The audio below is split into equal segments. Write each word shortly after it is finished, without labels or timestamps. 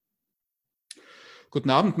Guten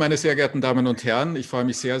Abend, meine sehr geehrten Damen und Herren. Ich freue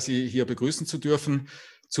mich sehr, Sie hier begrüßen zu dürfen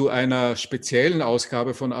zu einer speziellen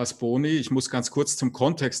Ausgabe von Asboni. Ich muss ganz kurz zum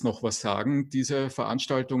Kontext noch was sagen. Diese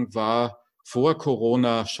Veranstaltung war vor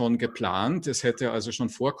Corona schon geplant. Es hätte also schon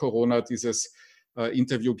vor Corona dieses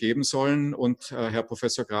Interview geben sollen und Herr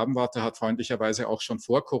Professor Grabenwarter hat freundlicherweise auch schon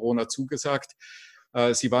vor Corona zugesagt.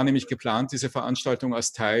 Sie war nämlich geplant, diese Veranstaltung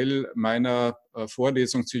als Teil meiner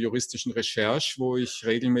Vorlesung zur juristischen Recherche, wo ich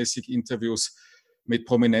regelmäßig Interviews mit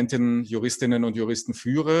prominenten Juristinnen und Juristen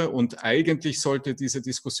führe. Und eigentlich sollte diese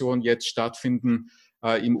Diskussion jetzt stattfinden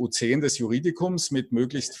im U10 des Juridikums mit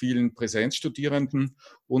möglichst vielen Präsenzstudierenden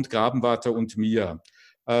und Grabenwarter und mir.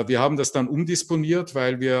 Wir haben das dann umdisponiert,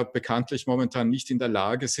 weil wir bekanntlich momentan nicht in der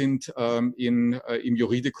Lage sind, im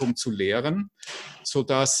Juridikum zu lehren,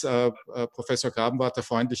 sodass Professor Grabenwarter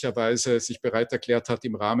freundlicherweise sich bereit erklärt hat,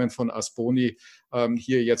 im Rahmen von Asboni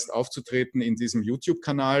hier jetzt aufzutreten in diesem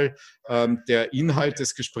YouTube-Kanal. Der Inhalt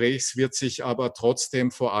des Gesprächs wird sich aber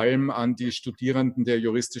trotzdem vor allem an die Studierenden der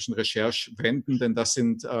juristischen Recherche wenden, denn das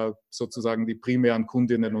sind sozusagen die primären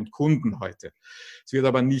Kundinnen und Kunden heute. Es wird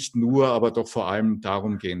aber nicht nur, aber doch vor allem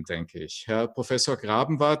darum gehen, denke ich. Herr Professor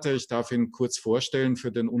Grabenwarter, ich darf ihn kurz vorstellen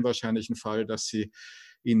für den unwahrscheinlichen Fall, dass Sie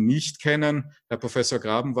ihn nicht kennen. Herr Professor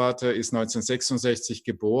Grabenwarter ist 1966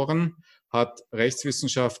 geboren, hat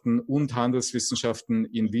Rechtswissenschaften und Handelswissenschaften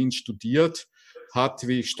in Wien studiert, hat,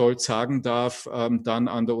 wie ich stolz sagen darf, dann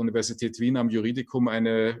an der Universität Wien am Juridikum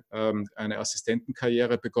eine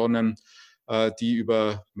Assistentenkarriere begonnen, die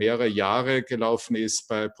über mehrere Jahre gelaufen ist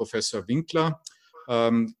bei Professor Winkler.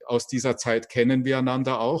 Aus dieser Zeit kennen wir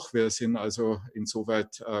einander auch. Wir sind also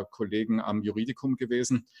insoweit Kollegen am Juridikum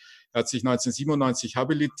gewesen. Er hat sich 1997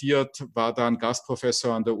 habilitiert, war dann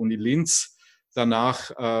Gastprofessor an der Uni Linz,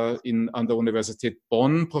 danach an der Universität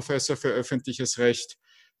Bonn Professor für öffentliches Recht,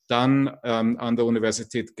 dann an der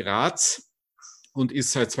Universität Graz und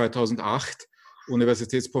ist seit 2008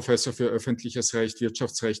 Universitätsprofessor für öffentliches Recht,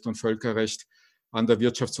 Wirtschaftsrecht und Völkerrecht an der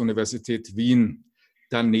Wirtschaftsuniversität Wien.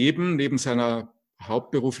 Daneben, neben seiner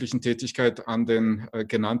hauptberuflichen Tätigkeit an den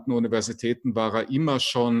genannten Universitäten war er immer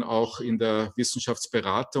schon auch in der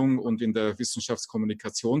Wissenschaftsberatung und in der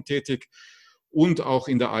Wissenschaftskommunikation tätig und auch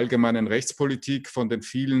in der allgemeinen Rechtspolitik. Von den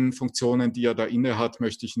vielen Funktionen, die er da inne hat,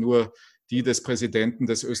 möchte ich nur die des Präsidenten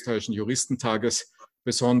des Österreichischen Juristentages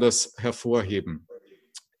besonders hervorheben.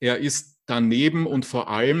 Er ist daneben und vor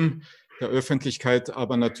allem der Öffentlichkeit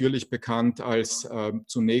aber natürlich bekannt als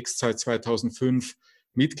zunächst seit 2005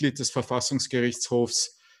 Mitglied des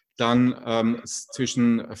Verfassungsgerichtshofs, dann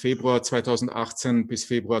zwischen Februar 2018 bis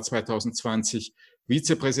Februar 2020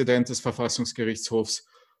 Vizepräsident des Verfassungsgerichtshofs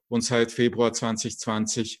und seit Februar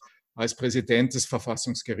 2020 als Präsident des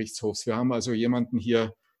Verfassungsgerichtshofs. Wir haben also jemanden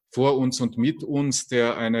hier vor uns und mit uns,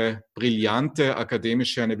 der eine brillante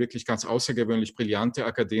akademische, eine wirklich ganz außergewöhnlich brillante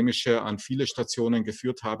akademische, an viele Stationen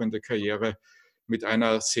geführt habende Karriere mit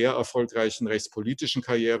einer sehr erfolgreichen rechtspolitischen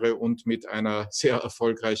Karriere und mit einer sehr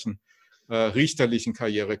erfolgreichen richterlichen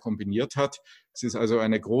Karriere kombiniert hat. Es ist also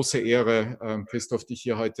eine große Ehre, Christoph, dich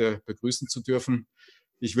hier heute begrüßen zu dürfen.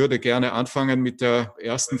 Ich würde gerne anfangen mit der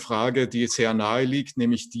ersten Frage, die sehr nahe liegt,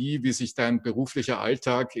 nämlich die, wie sich dein beruflicher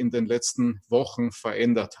Alltag in den letzten Wochen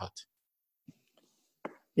verändert hat.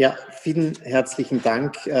 Ja, vielen herzlichen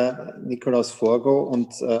Dank, Nikolaus Forgo,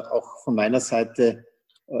 und auch von meiner Seite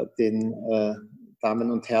den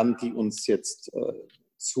Damen und Herren, die uns jetzt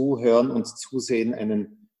zuhören und zusehen,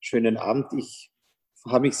 einen schönen Abend. Ich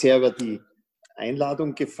habe mich sehr über die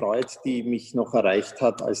Einladung gefreut, die mich noch erreicht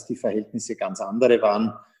hat, als die Verhältnisse ganz andere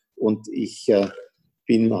waren. Und ich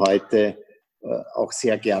bin heute auch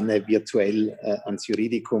sehr gerne virtuell ans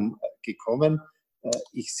Juridikum gekommen.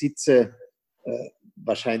 Ich sitze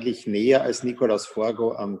wahrscheinlich näher als Nikolaus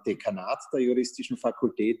Forgo am Dekanat der Juristischen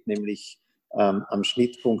Fakultät, nämlich am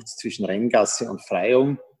Schnittpunkt zwischen Renngasse und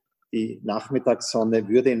Freyung. Die Nachmittagssonne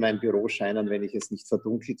würde in mein Büro scheinen, wenn ich es nicht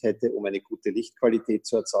verdunkelt hätte, um eine gute Lichtqualität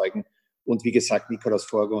zu erzeugen. Und wie gesagt, Nikolaus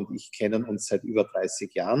Forgo und ich kennen uns seit über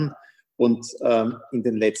 30 Jahren. Und in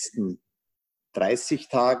den letzten 30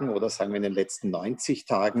 Tagen oder sagen wir in den letzten 90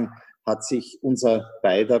 Tagen hat sich unser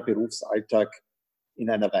beider Berufsalltag in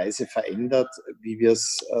einer Weise verändert, wie wir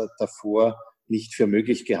es davor nicht für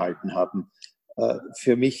möglich gehalten haben.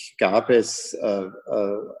 Für mich gab es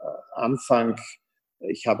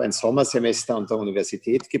ich habe ein Sommersemester an der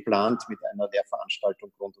Universität geplant mit einer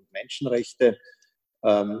Lehrveranstaltung rund um Menschenrechte,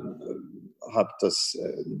 habe das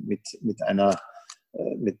mit einer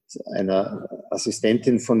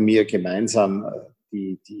Assistentin von mir gemeinsam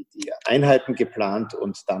die Einheiten geplant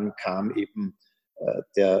und dann kam eben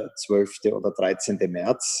der 12. oder 13.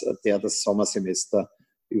 März, der das Sommersemester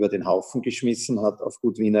über den Haufen geschmissen hat, auf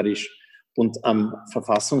gut Wienerisch. Und am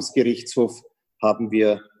Verfassungsgerichtshof haben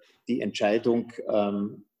wir die Entscheidung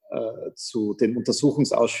zu den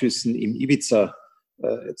Untersuchungsausschüssen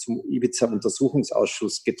zum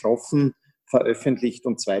Ibiza-Untersuchungsausschuss getroffen, veröffentlicht,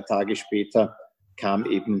 und 2 Tage später kam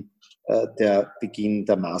eben der Beginn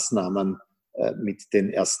der Maßnahmen mit dem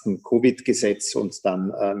ersten Covid-Gesetz und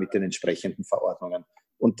dann mit den entsprechenden Verordnungen.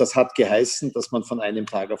 Und das hat geheißen, dass man von einem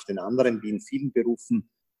Tag auf den anderen, wie in vielen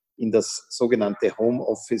Berufen, in das sogenannte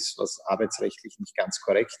Homeoffice, was arbeitsrechtlich nicht ganz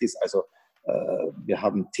korrekt ist. Also wir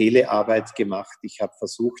haben Telearbeit gemacht. Ich habe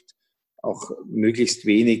versucht, auch möglichst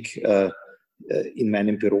wenig in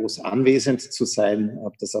meinen Büros anwesend zu sein,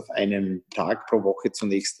 habe das auf einen Tag pro Woche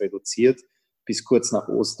zunächst reduziert, bis kurz nach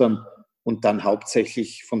Ostern, und dann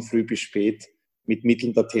hauptsächlich von früh bis spät mit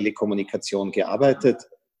Mitteln der Telekommunikation gearbeitet.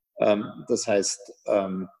 Das heißt,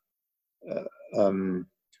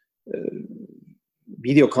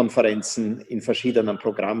 Videokonferenzen in verschiedenen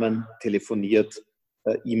Programmen, telefoniert,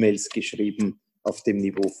 E-Mails geschrieben auf dem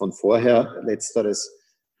Niveau von vorher. Letzteres.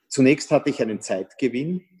 Zunächst hatte ich einen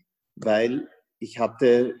Zeitgewinn, weil ich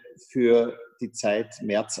hatte für die Zeit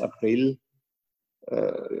März, April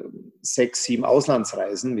 6, 7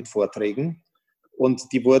 Auslandsreisen mit Vorträgen,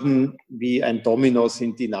 und die wurden wie ein Domino,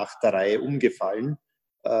 sind die nach der Reihe umgefallen.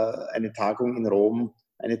 Eine Tagung in Rom,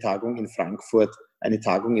 eine Tagung in Frankfurt, eine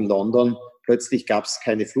Tagung in London. Plötzlich gab es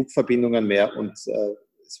keine Flugverbindungen mehr, und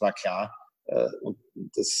es war klar, und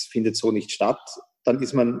das findet so nicht statt. Dann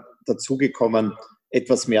ist man dazu gekommen,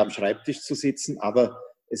 etwas mehr am Schreibtisch zu sitzen, aber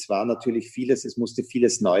es war natürlich vieles, es musste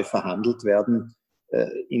vieles neu verhandelt werden,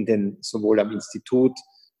 sowohl am Institut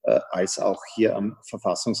als auch hier am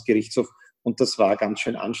Verfassungsgerichtshof. Und das war ganz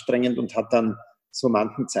schön anstrengend und hat dann so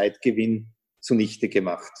manchen Zeitgewinn zunichte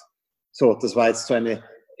gemacht. So, das war jetzt so eine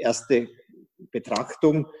erste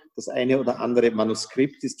Betrachtung. Das eine oder andere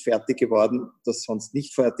Manuskript ist fertig geworden, das sonst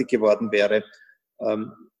nicht fertig geworden wäre.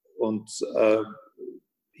 Und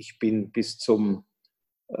ich bin bis zum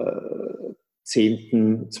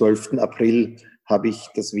 10., 12. April habe ich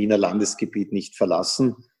das Wiener Landesgebiet nicht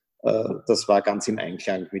verlassen. Das war ganz im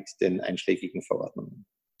Einklang mit den einschlägigen Verordnungen.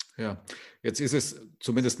 Ja, jetzt ist es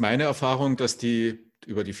zumindest meine Erfahrung, dass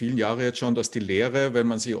über die vielen Jahre jetzt schon, dass die Lehre, wenn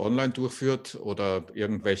man sie online durchführt oder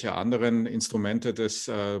irgendwelche anderen Instrumente des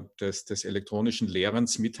elektronischen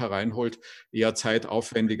Lehrens mit hereinholt, eher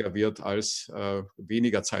zeitaufwendiger wird als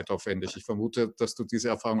weniger zeitaufwendig. Ich vermute, dass du diese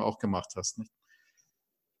Erfahrung auch gemacht hast, nicht?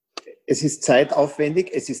 Es ist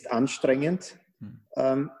zeitaufwendig, es ist anstrengend.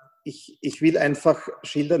 Ich will einfach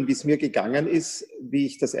schildern, wie es mir gegangen ist, wie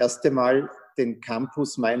ich das erste Mal den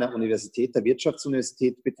Campus meiner Universität, der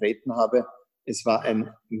Wirtschaftsuniversität, betreten habe. Es war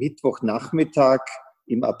ein Mittwochnachmittag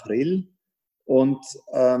im April, und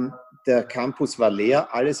der Campus war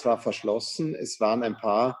leer, alles war verschlossen. Es waren ein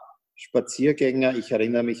paar Spaziergänger, ich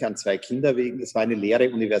erinnere mich an 2 Kinderwegen. Es war eine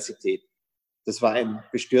leere Universität. Das war ein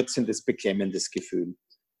bestürzendes, beklemmendes Gefühl.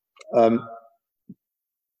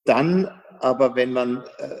 Dann aber, wenn man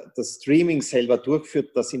das Streaming selber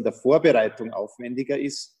durchführt, das in der Vorbereitung aufwendiger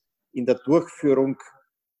ist, in der Durchführung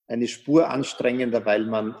eine Spur anstrengender, weil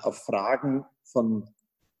man auf Fragen von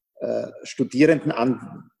Studierenden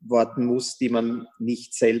antworten muss, die man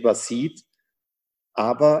nicht selber sieht.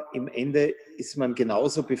 Aber im Ende ist man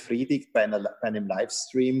genauso befriedigt bei einem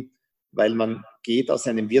Livestream, weil man geht aus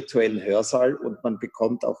einem virtuellen Hörsaal und man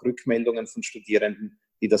bekommt auch Rückmeldungen von Studierenden,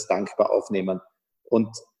 die das dankbar aufnehmen.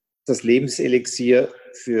 Und das Lebenselixier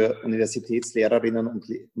für Universitätslehrerinnen und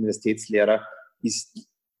Universitätslehrer ist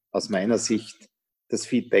aus meiner Sicht das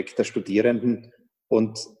Feedback der Studierenden.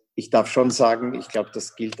 Und ich darf schon sagen, ich glaube,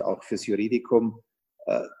 das gilt auch fürs Juridikum,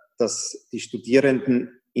 dass die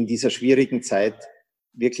Studierenden in dieser schwierigen Zeit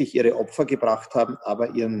wirklich ihre Opfer gebracht haben,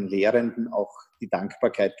 aber ihren Lehrenden auch die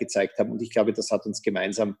Dankbarkeit gezeigt haben. Und ich glaube, das hat uns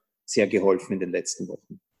gemeinsam sehr geholfen in den letzten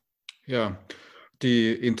Wochen. Ja,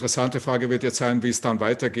 die interessante Frage wird jetzt sein, wie es dann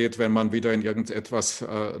weitergeht, wenn man wieder in irgendetwas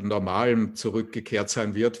Normalem zurückgekehrt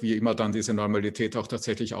sein wird, wie immer dann diese Normalität auch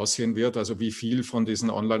tatsächlich aussehen wird, also wie viel von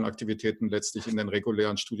diesen Online-Aktivitäten letztlich in den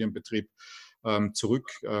regulären Studienbetrieb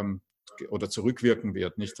zurückwirken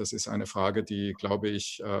wird. Nicht? Das ist eine Frage, die, glaube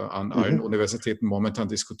ich, an allen Universitäten momentan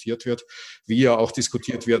diskutiert wird, wie ja auch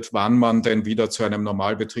diskutiert wird, wann man denn wieder zu einem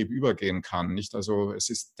Normalbetrieb übergehen kann. Nicht? Also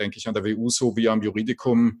es ist, denke ich, an der WU so wie am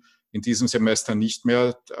Juridikum in diesem Semester nicht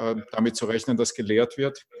mehr damit zu rechnen, dass gelehrt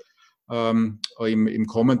wird. Im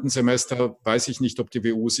kommenden Semester weiß ich nicht, ob die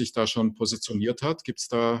WU sich da schon positioniert hat. Gibt es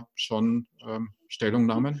da schon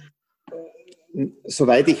Stellungnahmen?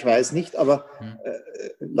 Soweit ich weiß nicht, aber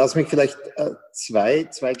lass mich vielleicht zwei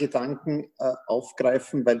Gedanken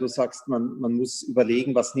aufgreifen, weil du sagst, man muss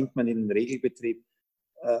überlegen, was nimmt man in den Regelbetrieb.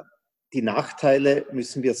 die Nachteile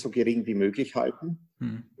müssen wir so gering wie möglich halten.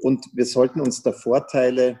 Und wir sollten uns der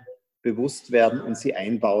Vorteile bewusst werden und sie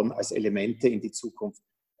einbauen als Elemente in die Zukunft.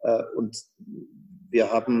 Und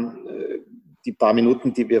wir haben die paar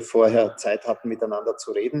Minuten, die wir vorher Zeit hatten, miteinander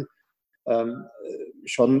zu reden,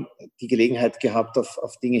 schon die Gelegenheit gehabt,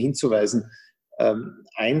 auf Dinge hinzuweisen.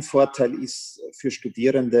 Ein Vorteil ist für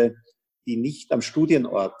Studierende, die nicht am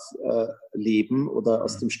Studienort leben oder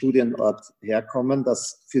aus dem Studienort herkommen,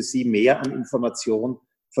 dass für sie mehr an Information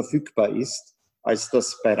verfügbar ist, als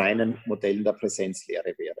das bei reinen Modellen der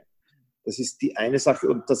Präsenzlehre wäre. Das ist die eine Sache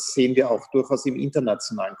und das sehen wir auch durchaus im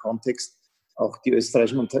internationalen Kontext. Auch die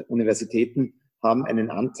österreichischen Universitäten haben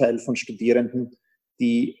einen Anteil von Studierenden,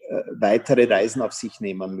 die weitere Reisen auf sich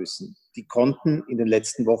nehmen müssen. Die konnten in den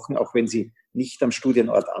letzten Wochen, auch wenn sie nicht am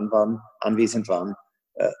Studienort anwesend waren,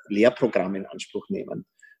 Lehrprogramme in Anspruch nehmen.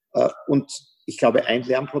 Und ich glaube, ein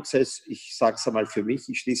Lernprozess, ich sage es einmal für mich,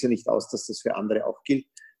 ich schließe nicht aus, dass das für andere auch gilt,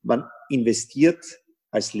 man investiert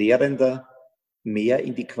als Lehrender mehr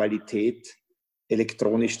in die Qualität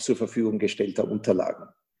elektronisch zur Verfügung gestellter Unterlagen.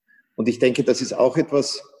 Und ich denke, das ist auch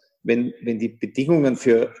etwas, wenn die Bedingungen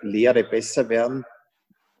für Lehre besser werden,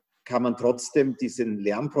 kann man trotzdem diesen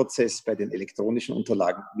Lernprozess bei den elektronischen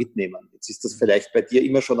Unterlagen mitnehmen. Jetzt ist das vielleicht bei dir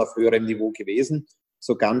immer schon auf höherem Niveau gewesen.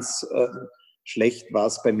 So ganz schlecht war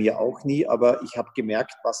es bei mir auch nie, aber ich habe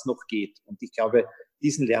gemerkt, was noch geht. Und ich glaube,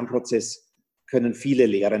 diesen Lernprozess können viele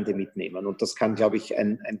Lehrende mitnehmen. Und das kann, glaube ich,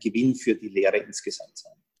 ein Gewinn für die Lehre insgesamt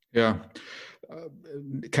sein. Ja,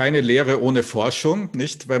 keine Lehre ohne Forschung,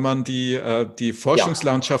 nicht? Wenn man die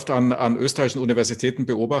Forschungslandschaft an österreichischen Universitäten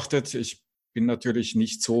beobachtet, ich bin natürlich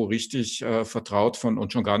nicht so richtig vertraut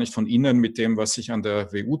und schon gar nicht von Ihnen mit dem, was sich an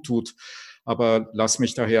der WU tut. Aber lass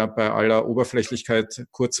mich daher bei aller Oberflächlichkeit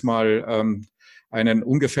kurz mal einen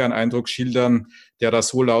ungefähren Eindruck schildern, der da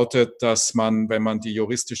so lautet, dass man, wenn man die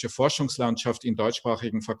juristische Forschungslandschaft in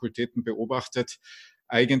deutschsprachigen Fakultäten beobachtet,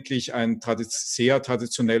 eigentlich ein sehr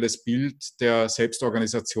traditionelles Bild der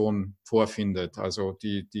Selbstorganisation vorfindet. Also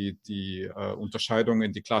die Unterscheidung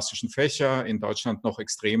in die klassischen Fächer, in Deutschland noch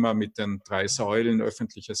extremer mit den 3 Säulen,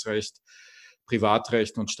 öffentliches Recht,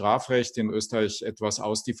 Privatrecht und Strafrecht, in Österreich etwas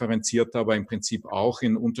ausdifferenzierter, aber im Prinzip auch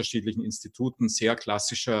in unterschiedlichen Instituten sehr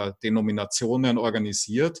klassischer Denominationen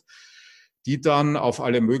organisiert, die dann auf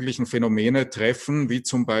alle möglichen Phänomene treffen, wie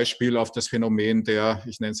zum Beispiel auf das Phänomen der,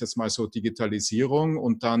 ich nenne es jetzt mal so, Digitalisierung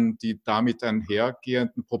und dann die damit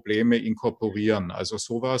einhergehenden Probleme inkorporieren. Also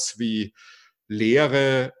sowas wie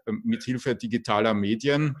Lehre mit Hilfe digitaler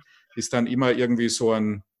Medien ist dann immer irgendwie so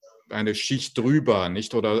eine Schicht drüber,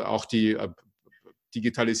 nicht? Oder auch die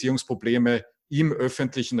Digitalisierungsprobleme im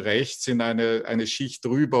öffentlichen Recht sind eine Schicht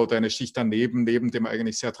drüber oder eine Schicht daneben, neben dem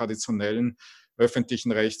eigentlich sehr traditionellen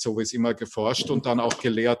öffentlichen Recht, so wie es immer geforscht und dann auch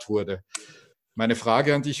gelehrt wurde. Meine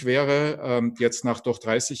Frage an dich wäre, jetzt nach doch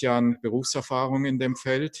 30 Jahren Berufserfahrung in dem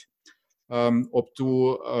Feld, ob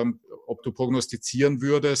du prognostizieren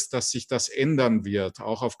würdest, dass sich das ändern wird,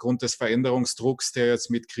 auch aufgrund des Veränderungsdrucks, der jetzt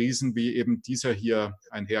mit Krisen wie eben dieser hier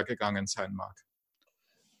einhergegangen sein mag.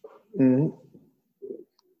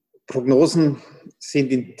 Prognosen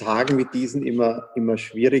sind in Tagen wie diesen immer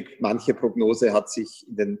schwierig. Manche Prognose hat sich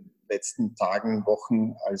in den letzten Tagen,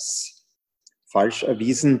 Wochen als falsch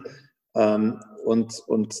erwiesen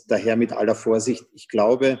und daher mit aller Vorsicht. Ich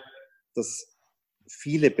glaube, dass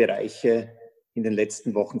viele Bereiche in den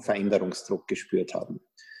letzten Wochen Veränderungsdruck gespürt haben.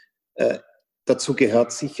 Dazu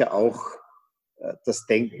gehört sicher auch das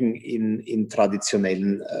Denken in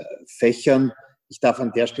traditionellen Fächern. Ich darf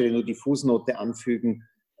an der Stelle nur die Fußnote anfügen.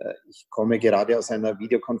 Ich komme gerade aus einer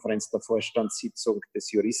Videokonferenz der Vorstandssitzung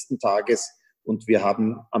des Juristentages und wir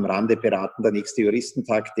haben am Rande beraten, der nächste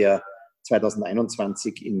Juristentag, der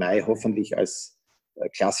 2021 im Mai hoffentlich als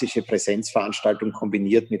klassische Präsenzveranstaltung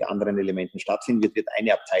kombiniert mit anderen Elementen stattfinden wird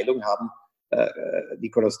eine Abteilung haben.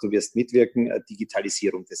 Nikolaus, du wirst mitwirken,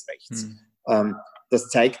 Digitalisierung des Rechts. Das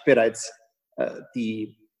zeigt bereits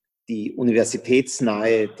die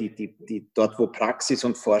universitätsnahe, die dort, wo Praxis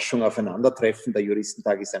und Forschung aufeinandertreffen, der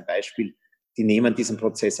Juristentag ist ein Beispiel, die nehmen diesen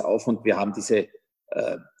Prozess auf und wir haben diese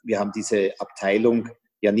Abteilung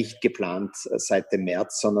ja nicht geplant seit dem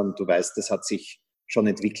März, sondern du weißt, das hat sich schon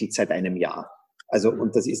entwickelt seit einem Jahr. Also,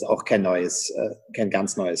 und das ist auch kein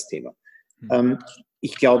ganz neues Thema.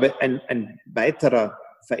 Ich glaube, ein weiterer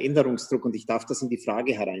Veränderungsdruck, und ich darf das in die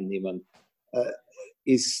Frage hereinnehmen,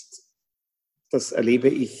 ist, das erlebe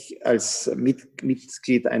ich als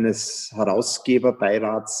Mitglied eines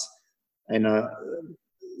Herausgeberbeirats einer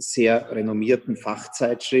sehr renommierten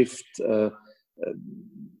Fachzeitschrift.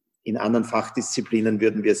 In anderen Fachdisziplinen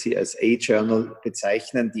würden wir sie als A-Journal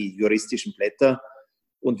bezeichnen, die juristischen Blätter.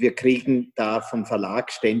 Und wir kriegen da vom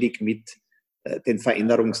Verlag ständig mit den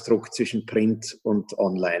Veränderungsdruck zwischen Print und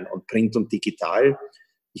Online und Print und Digital.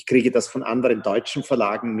 Ich kriege das von anderen deutschen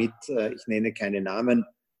Verlagen mit. Ich nenne keine Namen,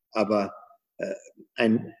 aber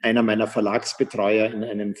einer meiner Verlagsbetreuer in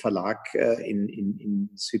einem Verlag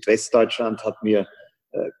in Südwestdeutschland hat mir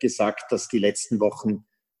gesagt, dass die letzten Wochen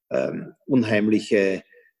unheimliche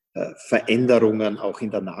Veränderungen auch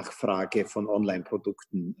in der Nachfrage von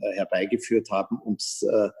Online-Produkten herbeigeführt haben. Und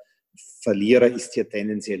Verlierer ist hier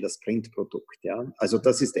tendenziell das Printprodukt. Ja? Also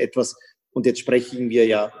das ist etwas, und jetzt sprechen wir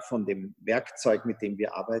ja von dem Werkzeug, mit dem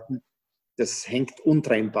wir arbeiten. Das hängt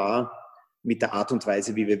untrennbar mit der Art und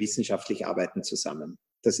Weise, wie wir wissenschaftlich arbeiten, zusammen.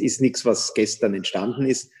 Das ist nichts, was gestern entstanden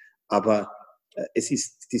ist, aber es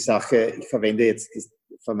ist die Sache, ich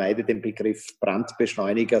vermeide den Begriff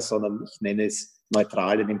Brandbeschleuniger, sondern ich nenne es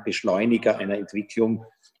neutral den Beschleuniger einer Entwicklung.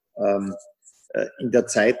 In der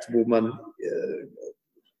Zeit, wo man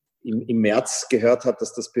im März gehört hat,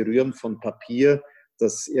 dass das Berühren von Papier,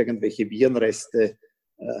 das irgendwelche Virenreste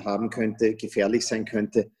haben könnte, gefährlich sein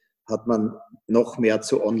könnte, hat man noch mehr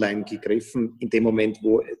zu Online gegriffen. In dem Moment,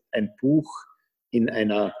 wo ein Buch in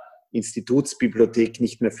einer Institutsbibliothek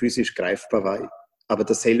nicht mehr physisch greifbar war. Aber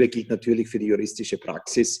dasselbe gilt natürlich für die juristische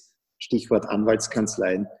Praxis, Stichwort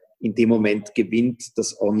Anwaltskanzleien. In dem Moment gewinnt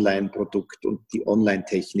das Online-Produkt und die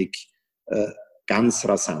Online-Technik ganz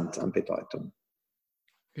rasant an Bedeutung.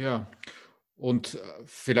 Ja, und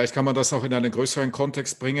vielleicht kann man das auch in einen größeren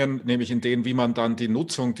Kontext bringen, nämlich in den, wie man dann die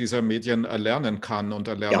Nutzung dieser Medien erlernen kann und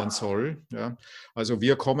erlernen soll. Ja. Also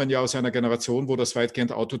wir kommen ja aus einer Generation, wo das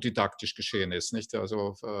weitgehend autodidaktisch geschehen ist. Nicht?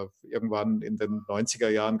 Also irgendwann in den 90er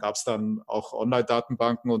Jahren gab es dann auch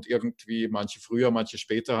Online-Datenbanken und irgendwie manche früher, manche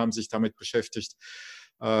später haben sich damit beschäftigt,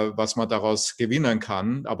 was man daraus gewinnen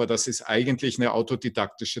kann. Aber das ist eigentlich eine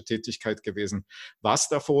autodidaktische Tätigkeit gewesen. Was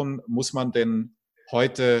davon muss man denn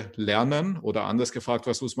heute lernen oder anders gefragt,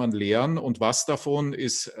 was muss man lernen und was davon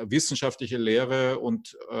ist wissenschaftliche Lehre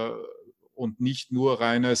und nicht nur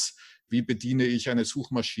reines, wie bediene ich eine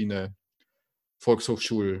Suchmaschine,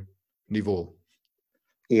 Volkshochschulniveau?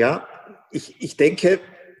 Ja, ich denke,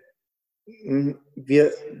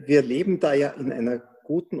 wir leben da ja in einer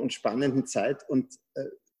guten und spannenden Zeit und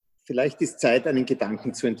vielleicht ist Zeit, einen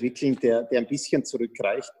Gedanken zu entwickeln, der ein bisschen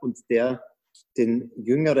zurückreicht und der den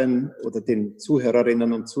Jüngeren oder den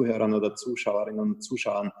Zuhörerinnen und Zuhörern oder Zuschauerinnen und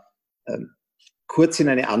Zuschauern kurz in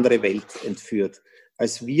eine andere Welt entführt.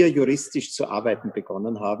 Als wir juristisch zu arbeiten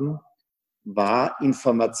begonnen haben, war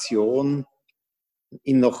Information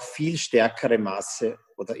in noch viel stärkerem Maße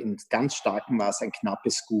oder in ganz starkem Maße ein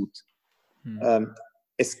knappes Gut.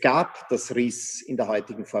 Es gab das RIS in der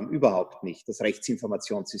heutigen Form überhaupt nicht, das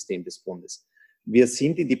Rechtsinformationssystem des Bundes. Wir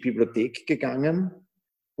sind in die Bibliothek gegangen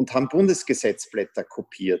und haben Bundesgesetzblätter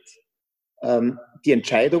kopiert. Die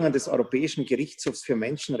Entscheidungen des Europäischen Gerichtshofs für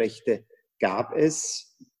Menschenrechte gab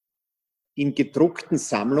es in gedruckten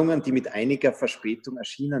Sammlungen, die mit einiger Verspätung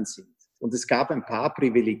erschienen sind. Und es gab ein paar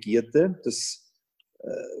Privilegierte, das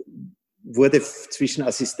wurde zwischen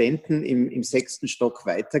Assistenten im 6. Stock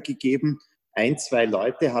weitergegeben. 1, 2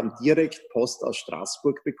 Leute haben direkt Post aus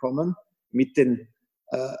Straßburg bekommen mit den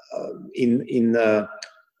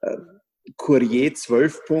Courier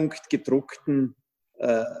 12-Punkt gedruckten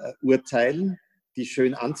Urteilen, die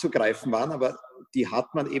schön anzugreifen waren, aber die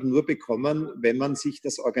hat man eben nur bekommen, wenn man sich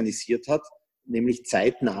das organisiert hat, nämlich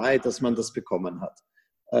zeitnahe, dass man das bekommen hat.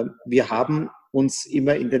 Wir haben uns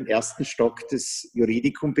immer in den 1. Stock des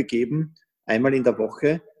Juridicum begeben, einmal in der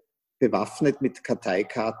Woche, bewaffnet mit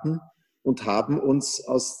Karteikarten und haben uns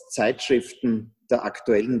aus Zeitschriften der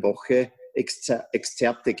aktuellen Woche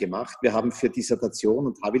Exzerpte gemacht. Wir haben für Dissertation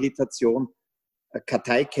und Habilitation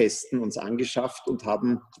Karteikästen uns angeschafft und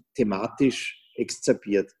haben thematisch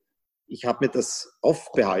exzerpiert. Ich habe mir das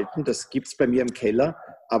oft behalten, das gibt es bei mir im Keller,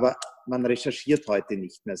 aber man recherchiert heute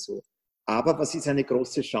nicht mehr so. Aber was ist eine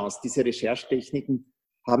große Chance? Diese Recherchetechniken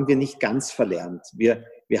haben wir nicht ganz verlernt. Wir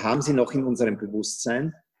haben sie noch in unserem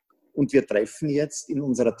Bewusstsein und wir treffen jetzt in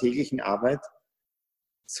unserer täglichen Arbeit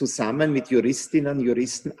zusammen mit Juristinnen und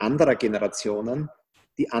Juristen anderer Generationen,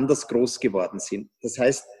 die anders groß geworden sind. Das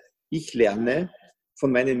heißt, ich lerne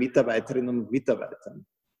von meinen Mitarbeiterinnen und Mitarbeitern.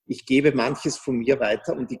 Ich gebe manches von mir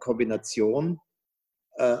weiter und die Kombination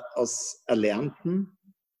aus Erlernten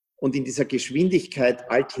und in dieser Geschwindigkeit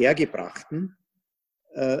althergebrachten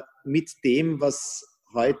mit dem, was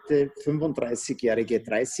heute 35-jährige,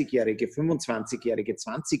 30-jährige, 25-jährige,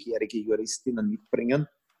 20-jährige Juristinnen mitbringen,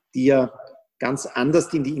 die ja ganz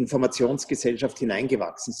anders in die Informationsgesellschaft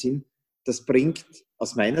hineingewachsen sind. Das bringt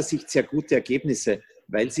aus meiner Sicht sehr gute Ergebnisse,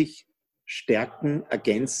 weil sich Stärken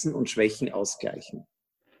ergänzen und Schwächen ausgleichen.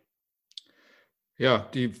 Ja,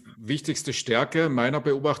 die wichtigste Stärke meiner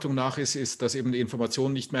Beobachtung nach ist, dass eben die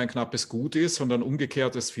Information nicht mehr ein knappes Gut ist, sondern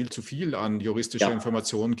umgekehrt es viel zu viel an juristischer Ja,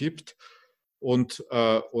 Information gibt und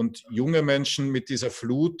junge Menschen mit dieser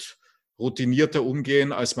Flut routinierter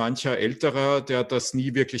umgehen als mancher Älterer, der das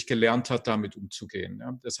nie wirklich gelernt hat, damit umzugehen.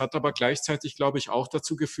 Ja. Das hat aber gleichzeitig, glaube ich, auch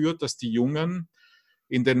dazu geführt, dass die Jungen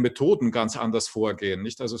in den Methoden ganz anders vorgehen.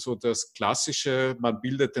 Nicht? Also so das klassische, man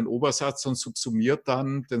bildet den Obersatz und subsumiert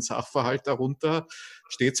dann den Sachverhalt darunter,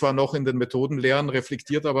 steht zwar noch in den Methodenlehren,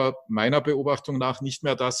 reflektiert aber meiner Beobachtung nach nicht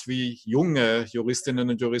mehr das, wie junge Juristinnen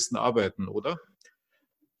und Juristen arbeiten, oder?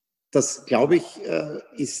 das, glaube ich,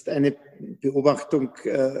 ist eine Beobachtung,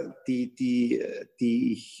 die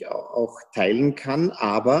ich auch teilen kann.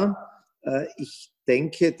 Aber ich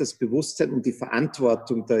denke, das Bewusstsein und die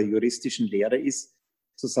Verantwortung der juristischen Lehre ist,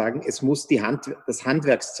 zu sagen, es muss das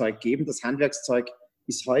Handwerkszeug geben. Das Handwerkszeug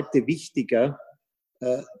ist heute wichtiger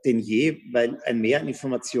denn je, weil ein Mehr an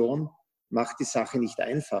Information macht die Sache nicht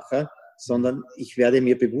einfacher, sondern ich werde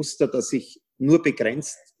mir bewusster, dass ich nur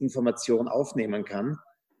begrenzt Information aufnehmen kann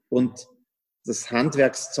und das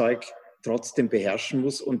Handwerkszeug trotzdem beherrschen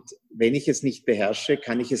muss. Und wenn ich es nicht beherrsche,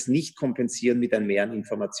 kann ich es nicht kompensieren mit einem Mehr an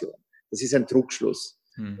Information. Das ist ein Trugschluss.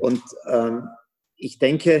 Und ich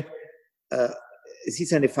denke, es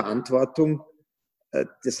ist eine Verantwortung,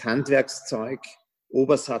 das Handwerkszeug,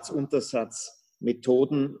 Obersatz, Untersatz,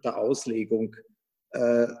 Methoden der Auslegung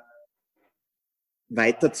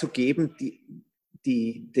weiterzugeben,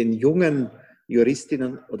 die den jungen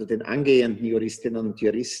Juristinnen oder den angehenden Juristinnen und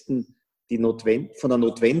Juristen von der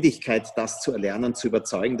Notwendigkeit, das zu erlernen, zu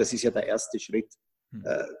überzeugen. Das ist ja der erste Schritt.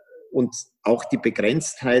 Und auch die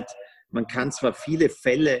Begrenztheit. Man kann zwar viele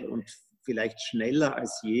Fälle und vielleicht schneller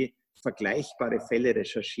als je vergleichbare Fälle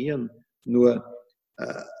recherchieren, nur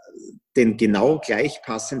den genau gleich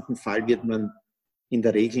passenden Fall wird man in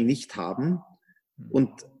der Regel nicht haben.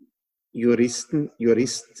 Und Juristin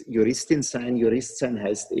sein, Jurist sein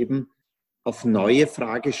heißt eben, auf neue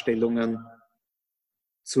Fragestellungen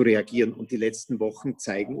zu reagieren. Und die letzten Wochen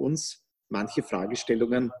zeigen uns, manche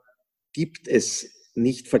Fragestellungen gibt es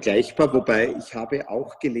nicht vergleichbar. Wobei ich habe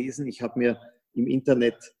auch gelesen, ich habe mir im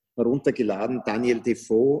Internet heruntergeladen, Daniel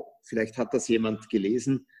Defoe, vielleicht hat das jemand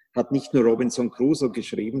gelesen, hat nicht nur Robinson Crusoe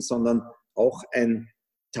geschrieben, sondern auch ein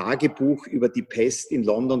Tagebuch über die Pest in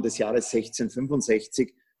London des Jahres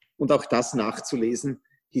 1665 und auch das nachzulesen,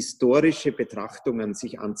 historische Betrachtungen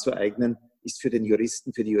sich anzueignen, ist für den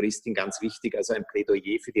Juristen, für die Juristin ganz wichtig. Also ein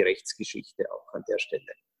Plädoyer für die Rechtsgeschichte auch an der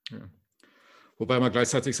Stelle. Ja. Wobei man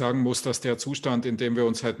gleichzeitig sagen muss, dass der Zustand, in dem wir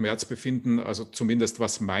uns seit März befinden, also zumindest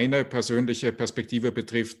was meine persönliche Perspektive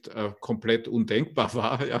betrifft, komplett undenkbar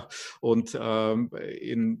war. Ja. Und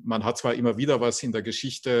man hat zwar immer wieder was in der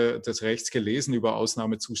Geschichte des Rechts gelesen über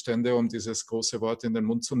Ausnahmezustände, um dieses große Wort in den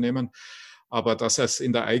Mund zu nehmen, aber dass es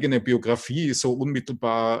in der eigenen Biografie so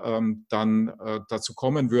unmittelbar dann dazu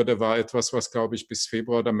kommen würde, war etwas, was, glaube ich, bis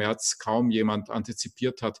Februar oder März kaum jemand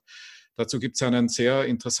antizipiert hat. Dazu gibt es einen sehr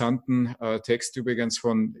interessanten Text übrigens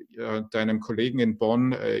von deinem Kollegen in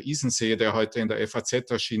Bonn, Isensee, der heute in der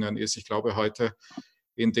FAZ erschienen ist, ich glaube heute,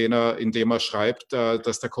 in dem er schreibt,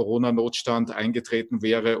 dass der Corona-Notstand eingetreten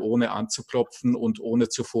wäre, ohne anzuklopfen und ohne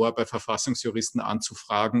zuvor bei Verfassungsjuristen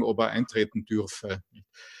anzufragen, ob er eintreten dürfe.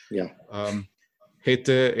 Ja.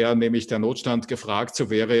 Hätte er nämlich der Notstand gefragt, so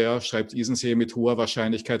wäre er, schreibt Isensee, mit hoher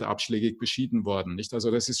Wahrscheinlichkeit abschlägig beschieden worden. Nicht?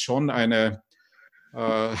 Also das ist schon eine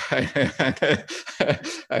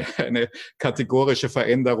kategorische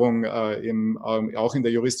Veränderung auch in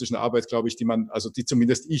der juristischen Arbeit, glaube ich, die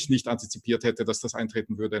zumindest ich nicht antizipiert hätte, dass das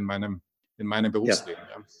eintreten würde in meinem Berufsleben.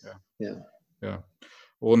 Ja.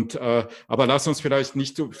 Und aber lass uns vielleicht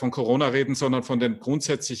nicht von Corona reden, sondern von den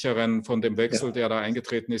grundsätzlicheren, von dem Wechsel, der da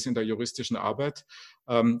eingetreten ist in der juristischen Arbeit.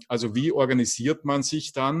 Also wie organisiert man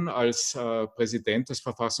sich dann als Präsident des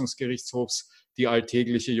Verfassungsgerichtshofs die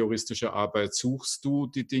alltägliche juristische Arbeit? Suchst du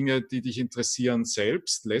die Dinge, die dich interessieren,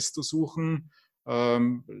 selbst? Lässt du suchen?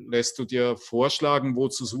 Lässt du dir vorschlagen, wo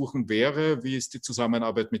zu suchen wäre? Wie ist die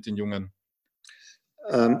Zusammenarbeit mit den Jungen?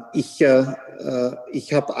 Ich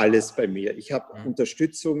habe alles bei mir. Ich habe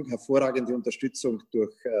Unterstützung, hervorragende Unterstützung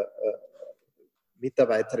durch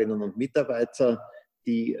Mitarbeiterinnen und Mitarbeiter,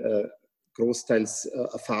 die großteils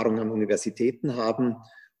Erfahrung an Universitäten haben.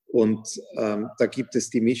 Und da gibt es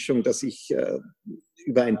die Mischung, dass ich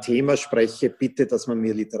über ein Thema spreche, bitte, dass man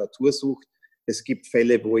mir Literatur sucht. Es gibt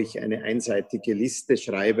Fälle, wo ich eine einseitige Liste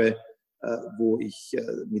schreibe, wo ich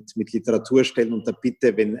mit Literatur stelle und da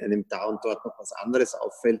bitte, wenn einem da und dort noch was anderes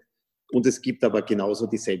auffällt. Und es gibt aber genauso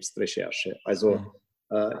die Selbstrecherche. Also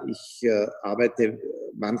ich arbeite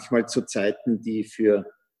manchmal zu Zeiten, die für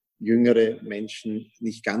jüngere Menschen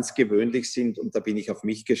nicht ganz gewöhnlich sind. Und da bin ich auf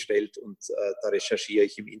mich gestellt und da recherchiere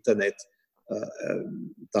ich im Internet.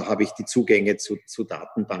 Da habe ich die Zugänge zu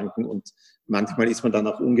Datenbanken und manchmal ist man dann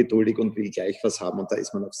auch ungeduldig und will gleich was haben und da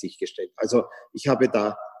ist man auf sich gestellt. Also ich habe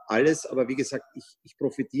da alles, aber wie gesagt, ich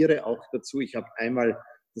profitiere auch dazu. Ich habe einmal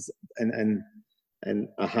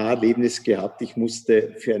ein Aha-Erlebnis gehabt. Ich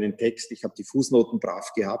musste für einen Text, ich habe die Fußnoten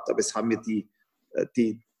brav gehabt, aber es haben mir die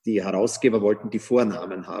Herausgeber wollten die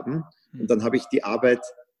Vornamen haben. Und dann habe ich die Arbeit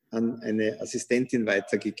an eine Assistentin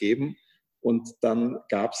weitergegeben. Und dann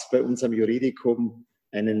gab es bei unserem Juridikum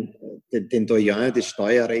den Doyen des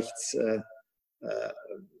Steuerrechts,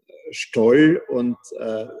 Stoll. Und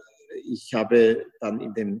ich habe dann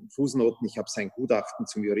in den Fußnoten, ich habe sein Gutachten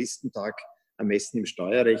zum Juristentag Ermessen im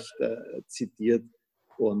Steuerrecht zitiert.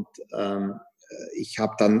 Und ich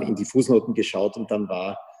habe dann in die Fußnoten geschaut und dann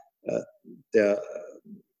war der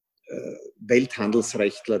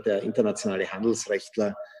Welthandelsrechtler, der internationale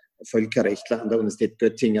Handelsrechtler, Völkerrechtler an der Universität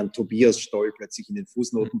Göttingen, Tobias Stoll, plötzlich in den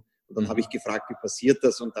Fußnoten. Und dann habe ich gefragt, wie passiert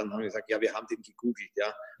das? Und dann haben wir gesagt, ja, wir haben den gegoogelt,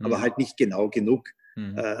 ja, aber halt nicht genau genug.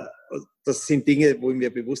 Das sind Dinge, wo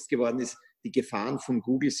mir bewusst geworden ist, die Gefahren von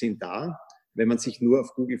Google sind da, wenn man sich nur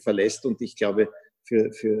auf Google verlässt. Und ich glaube,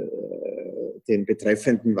 für den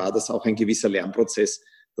Betreffenden war das auch ein gewisser Lernprozess,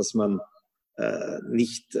 dass man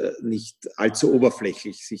nicht allzu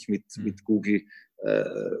oberflächlich sich mit Google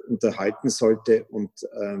unterhalten sollte. Und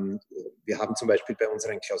wir haben zum Beispiel bei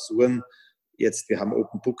unseren Klausuren wir haben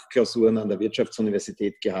Open Book Klausuren an der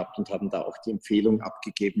Wirtschaftsuniversität gehabt und haben da auch die Empfehlung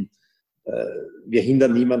abgegeben. Wir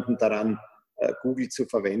hindern niemanden daran, Google zu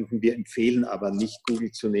verwenden. Wir empfehlen aber nicht,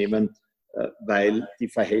 Google zu nehmen, weil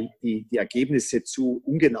die Ergebnisse zu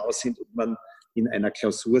ungenau sind und man in einer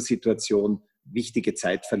Klausursituation wichtige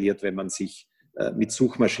Zeit verliert, wenn man sich mit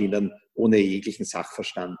Suchmaschinen ohne jeglichen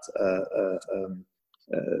Sachverstand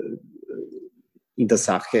in der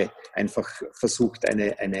Sache einfach versucht,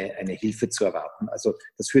 eine Hilfe zu erwarten. Also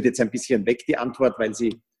das führt jetzt ein bisschen weg, die Antwort, weil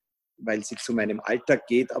sie zu meinem Alltag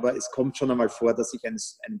geht, aber es kommt schon einmal vor, dass ich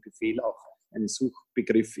einen Befehl, auch einen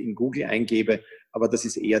Suchbegriff in Google eingebe, aber das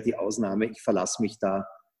ist eher die Ausnahme. Ich verlasse mich da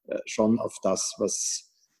schon auf das,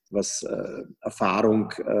 was Erfahrung,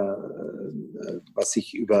 was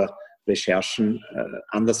ich über Recherchen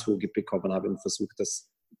anderswo bekommen habe und versuche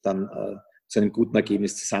das dann zu einem guten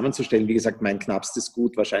Ergebnis zusammenzustellen. Wie gesagt, mein knappstes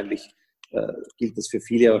Gut, wahrscheinlich gilt das für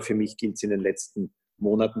viele, aber für mich gilt es in den letzten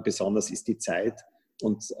Monaten besonders, ist die Zeit.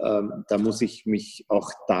 Und da muss ich mich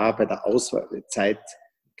auch bei der Auswahl,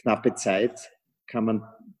 knappe Zeit kann man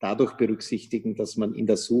dadurch berücksichtigen, dass man in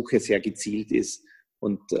der Suche sehr gezielt ist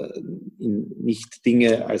und nicht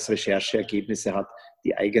Dinge als Rechercheergebnisse hat,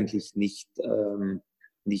 die eigentlich nicht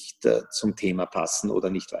zum Thema passen oder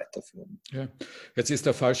nicht weiterführen. Ja. Jetzt ist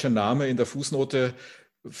der falsche Name in der Fußnote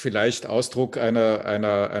vielleicht Ausdruck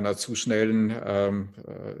einer zu schnellen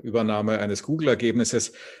Übernahme eines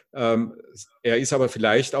Google-Ergebnisses. Er ist aber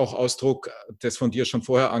vielleicht auch Ausdruck des von dir schon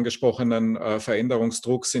vorher angesprochenen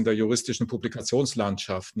Veränderungsdrucks in der juristischen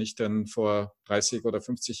Publikationslandschaft. Nicht? Denn vor 30 oder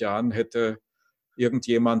 50 Jahren hätte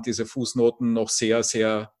irgendjemand diese Fußnoten noch sehr,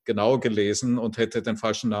 sehr genau gelesen und hätte den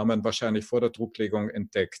falschen Namen wahrscheinlich vor der Drucklegung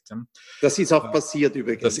entdeckt. Das ist auch passiert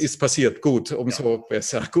übrigens. Das ist passiert, gut, umso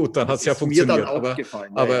besser. Gut, dann hat es ja funktioniert. Mir dann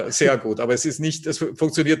aufgefallen. Aber sehr gut. Aber es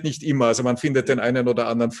funktioniert nicht immer. Also man findet den einen oder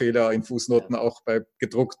anderen Fehler in Fußnoten auch bei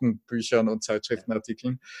gedruckten Büchern und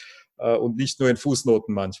Zeitschriftenartikeln und nicht nur in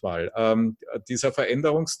Fußnoten manchmal. Dieser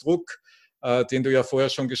Veränderungsdruck, den du ja vorher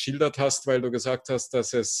schon geschildert hast, weil du gesagt hast,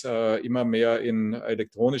 dass es immer mehr in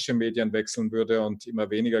elektronische Medien wechseln würde und immer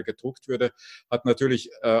weniger gedruckt würde, hat natürlich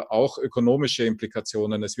auch ökonomische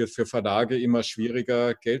Implikationen. Es wird für Verlage immer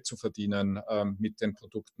schwieriger, Geld zu verdienen mit den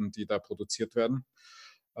Produkten, die da produziert werden.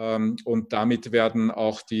 Und damit werden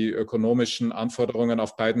auch die ökonomischen Anforderungen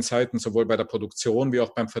auf beiden Seiten, sowohl bei der Produktion wie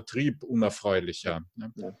auch beim Vertrieb, unerfreulicher.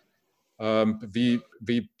 Ja. Wie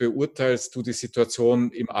beurteilst du die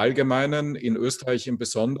Situation im Allgemeinen, in Österreich im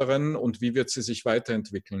Besonderen und wie wird sie sich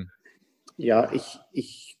weiterentwickeln? Ja,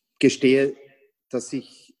 ich gestehe, dass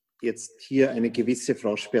ich jetzt hier eine gewisse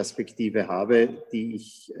Froschperspektive habe, die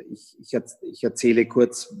ich erzähle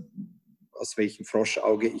kurz, aus welchem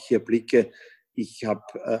Froschauge ich hier blicke. Ich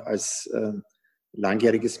habe als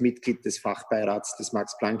langjähriges Mitglied des Fachbeirats des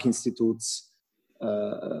Max-Planck-Instituts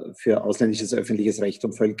für ausländisches öffentliches Recht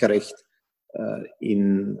und Völkerrecht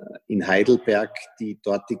in Heidelberg die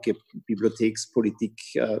dortige Bibliothekspolitik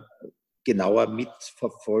genauer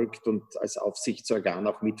mitverfolgt und als Aufsichtsorgan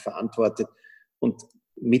auch mitverantwortet und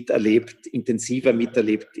intensiver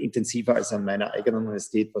als an meiner eigenen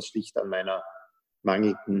Universität, was schlicht an meiner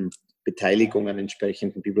mangelnden Beteiligung an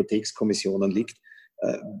entsprechenden Bibliothekskommissionen liegt.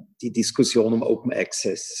 die Diskussion um Open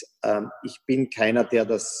Access. Ich bin keiner, der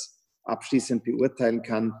das abschließend beurteilen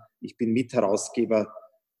kann. Ich bin Mitherausgeber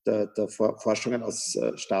der Forschungen aus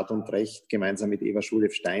Staat und Recht gemeinsam mit Eva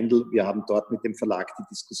Schulew-Steindl. Wir haben dort mit dem Verlag die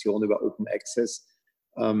Diskussion über Open Access,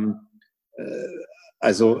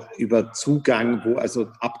 also über Zugang, wo also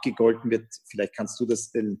abgegolten wird. Vielleicht kannst du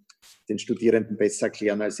das den Studierenden besser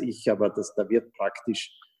erklären als ich, aber da wird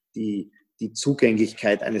praktisch die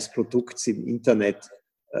Zugänglichkeit eines Produkts im Internet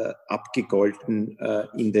abgegolten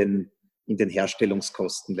in den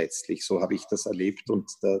Herstellungskosten letztlich. So habe ich das erlebt und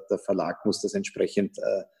der Verlag muss das entsprechend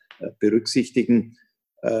berücksichtigen.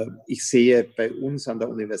 Ich sehe bei uns an der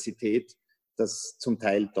Universität, dass zum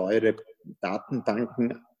Teil teure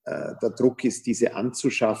Datenbanken der Druck ist, diese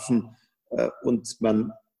anzuschaffen und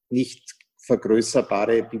man nicht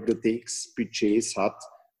vergrößerbare Bibliotheksbudgets hat,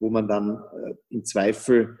 wo man dann im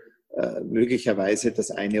Zweifel möglicherweise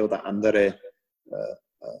das eine oder andere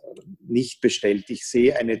nicht bestellt. Ich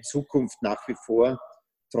sehe eine Zukunft nach wie vor,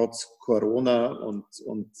 trotz Corona und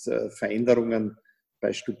Veränderungen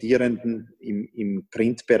bei Studierenden im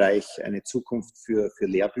Printbereich, eine Zukunft für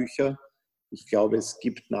Lehrbücher. Ich glaube, es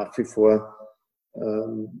gibt nach wie vor,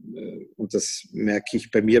 und das merke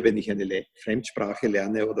ich bei mir, wenn ich eine Fremdsprache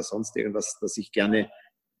lerne oder sonst irgendwas, dass ich gerne,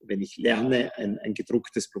 wenn ich lerne, ein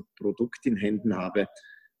gedrucktes Produkt in Händen habe.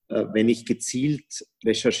 Wenn ich gezielt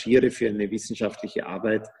recherchiere für eine wissenschaftliche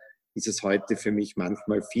Arbeit, ist es heute für mich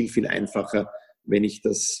manchmal viel, viel einfacher, wenn ich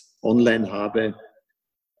das online habe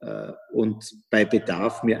und bei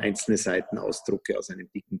Bedarf mir einzelne Seiten ausdrucke aus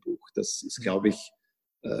einem dicken Buch. Das ist, glaube ich,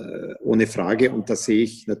 ohne Frage. Und da sehe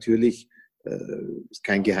ich natürlich, ist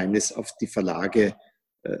kein Geheimnis, auf die Verlage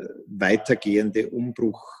weitergehende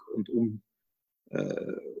Umbruch und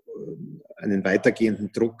einen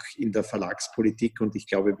weitergehenden Druck in der Verlagspolitik. Und ich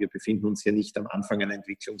glaube, wir befinden uns hier nicht am Anfang einer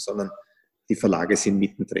Entwicklung, sondern die Verlage sind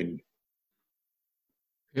mittendrin.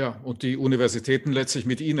 Ja, und die Universitäten letztlich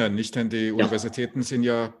mit Ihnen, nicht? Denn die Universitäten sind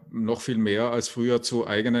ja noch viel mehr als früher zu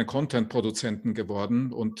eigenen Content-Produzenten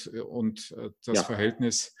geworden und das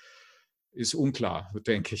Verhältnis ist unklar,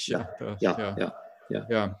 denke ich.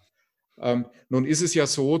 Nun ist es ja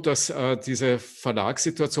so, dass diese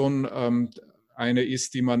Verlagssituation eine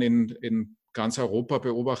ist, die man in ganz Europa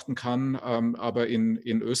beobachten kann, aber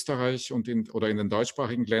in Österreich und in den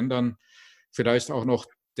deutschsprachigen Ländern vielleicht auch noch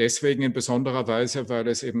deswegen in besonderer Weise, weil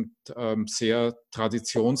es eben sehr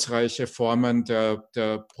traditionsreiche Formen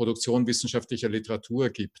der Produktion wissenschaftlicher Literatur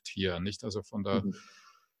gibt hier, nicht? Also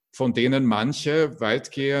von denen manche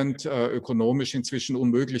weitgehend ökonomisch inzwischen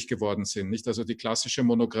unmöglich geworden sind, nicht? Also die klassische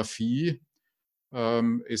Monographie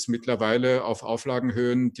ist mittlerweile auf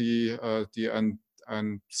Auflagenhöhen, die ein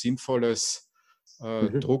sinnvolles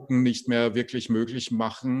Drucken nicht mehr wirklich möglich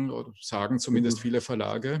machen, sagen zumindest viele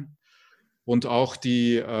Verlage. Und auch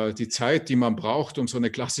die Zeit, die man braucht, um so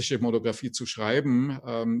eine klassische Monographie zu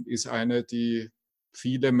schreiben, ist eine, die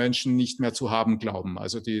viele Menschen nicht mehr zu haben glauben.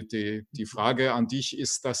 Also die Frage an dich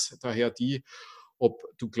ist das daher ob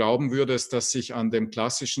du glauben würdest, dass sich an dem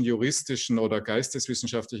klassischen juristischen oder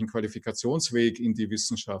geisteswissenschaftlichen Qualifikationsweg in die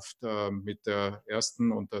Wissenschaft mit der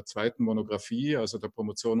ersten und der zweiten Monographie, also der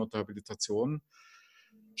Promotion und der Habilitation,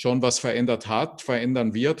 schon was verändert hat,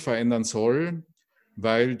 verändern wird, verändern soll,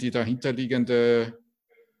 weil das dahinterliegende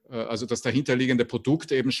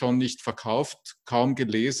Produkt eben schon nicht verkauft, kaum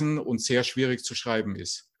gelesen und sehr schwierig zu schreiben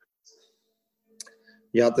ist?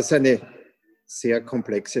 Ja, das ist eine sehr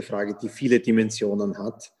komplexe Frage, die viele Dimensionen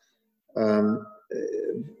hat.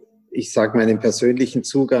 Ich sage meinen persönlichen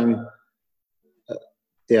Zugang,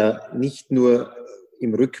 der nicht nur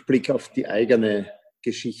im Rückblick auf die eigene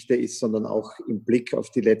Geschichte ist, sondern auch im Blick auf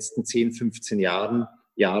die letzten 10, 15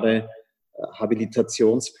 Jahre,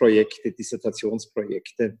 Habilitationsprojekte,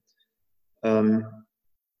 Dissertationsprojekte.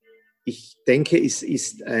 Ich denke, es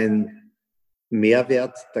ist ein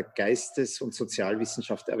Mehrwert der Geistes- und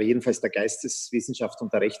Sozialwissenschaft, aber jedenfalls der Geisteswissenschaft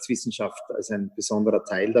und der Rechtswissenschaft als ein besonderer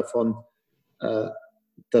Teil davon,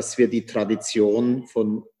 dass wir die Tradition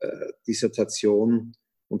von Dissertation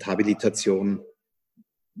und Habilitation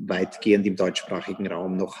weitgehend im deutschsprachigen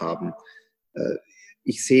Raum noch haben.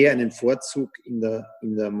 Ich sehe einen Vorzug in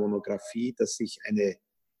der Monographie, dass sich eine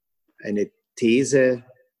These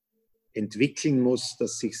entwickeln muss,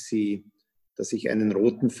 dass ich einen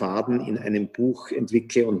roten Faden in einem Buch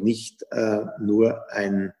entwickle und nicht nur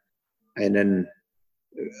einen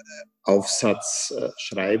Aufsatz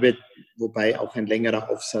schreibe, wobei auch ein längerer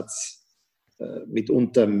Aufsatz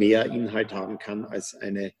mitunter mehr Inhalt haben kann als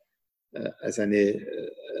eine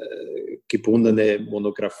gebundene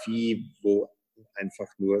Monographie, wo einfach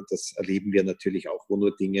nur, das erleben wir natürlich auch, wo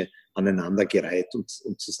nur Dinge aneinandergereiht und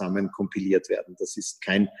zusammen kompiliert werden. Das ist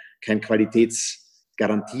kein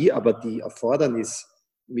Qualitätsgarantie, aber die Erfordernis,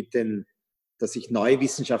 dass ich neue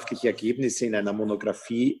wissenschaftliche Ergebnisse in einer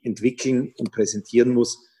Monographie entwickeln und präsentieren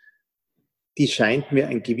muss, die scheint mir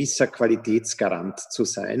ein gewisser Qualitätsgarant zu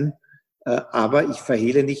sein. Aber ich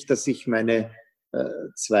verhehle nicht, dass ich meine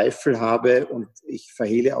Zweifel habe und ich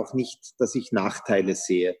verhehle auch nicht, dass ich Nachteile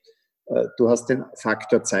sehe. Du hast den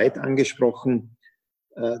Faktor Zeit angesprochen.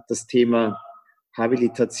 Das Thema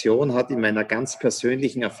Habilitation hat in meiner ganz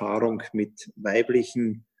persönlichen Erfahrung mit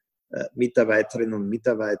weiblichen Mitarbeiterinnen und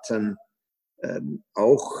Mitarbeitern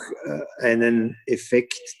auch einen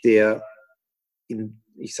Effekt, der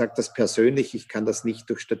ich sage das persönlich, ich kann das nicht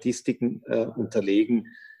durch Statistiken unterlegen,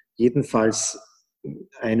 jedenfalls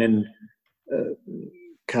einen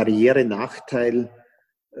Karrierenachteil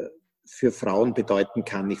für Frauen bedeuten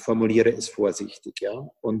kann. Ich formuliere es vorsichtig. Ja?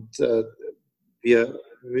 Und wir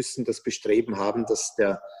müssen das Bestreben haben, dass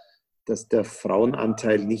der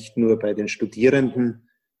Frauenanteil nicht nur bei den Studierenden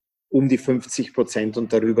um die 50%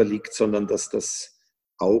 und darüber liegt, sondern dass das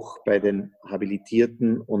auch bei den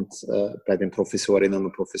Habilitierten und bei den Professorinnen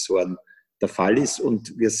und Professoren der Fall ist.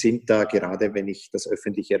 Und wir sind da, gerade wenn ich das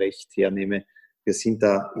öffentliche Recht hernehme, wir sind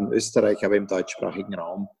da in Österreich, aber im deutschsprachigen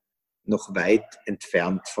Raum noch weit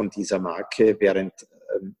entfernt von dieser Marke, während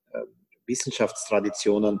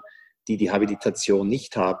Wissenschaftstraditionen, die Habilitation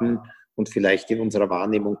nicht haben und vielleicht in unserer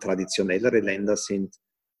Wahrnehmung traditionellere Länder sind,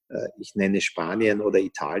 ich nenne Spanien oder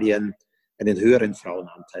Italien, einen höheren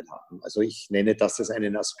Frauenanteil haben. Also ich nenne das als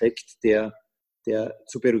einen Aspekt, der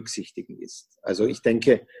zu berücksichtigen ist. Also ich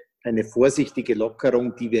denke, eine vorsichtige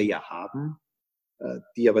Lockerung, die wir ja haben,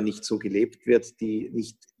 die aber nicht so gelebt wird, die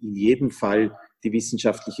nicht in jedem Fall die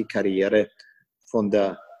wissenschaftliche Karriere von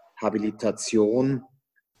der Habilitation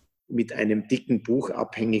mit einem dicken Buch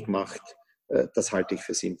abhängig macht, das halte ich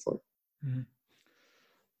für sinnvoll. Mhm.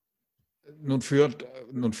 Nun führt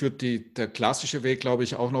der klassische Weg, glaube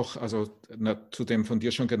ich, auch noch, also zu dem von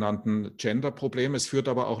dir schon genannten Gender-Problem. Es führt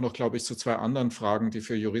aber auch noch, glaube ich, zu zwei anderen Fragen, die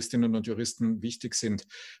für Juristinnen und Juristen wichtig sind.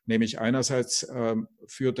 Nämlich einerseits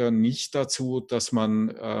führt er nicht dazu, dass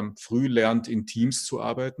man früh lernt, in Teams zu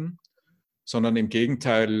arbeiten, sondern im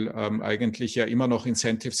Gegenteil eigentlich ja immer noch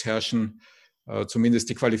Incentives herrschen, zumindest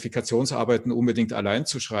die Qualifikationsarbeiten unbedingt allein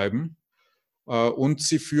zu schreiben. Und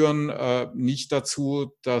sie führen nicht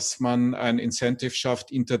dazu, dass man ein Incentive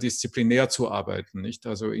schafft, interdisziplinär zu arbeiten. Nicht?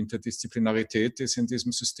 Also Interdisziplinarität ist in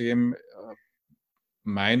diesem System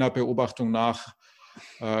meiner Beobachtung nach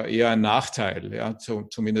eher ein Nachteil. Ja?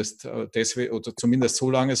 Zumindest deswegen, oder zumindest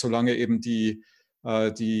solange eben die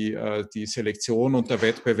Selektion und der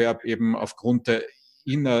Wettbewerb eben aufgrund der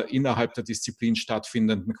innerhalb der Disziplin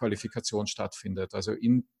stattfindenden Qualifikation stattfindet. Also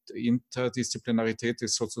Interdisziplinarität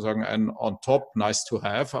ist sozusagen ein on top, nice to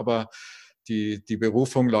have, aber die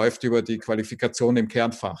Berufung läuft über die Qualifikation im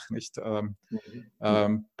Kernfach. Nicht?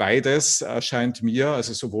 Beides erscheint mir,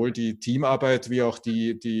 also sowohl die Teamarbeit wie auch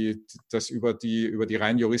das über die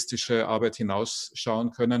rein juristische Arbeit hinausschauen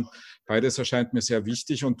können, beides erscheint mir sehr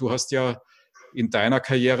wichtig. Und du hast ja in deiner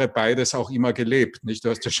Karriere beides auch immer gelebt. Nicht? Du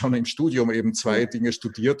hast ja schon im Studium eben zwei Dinge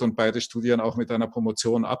studiert und beide Studien auch mit einer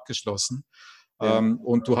Promotion abgeschlossen. Ja.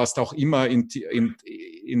 Und du hast auch immer in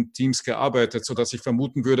Teams gearbeitet, sodass ich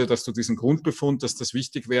vermuten würde, dass du diesen Grundbefund, dass das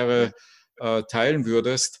wichtig wäre, teilen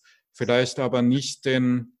würdest. Vielleicht aber nicht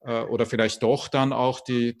oder vielleicht doch dann auch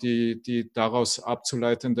die daraus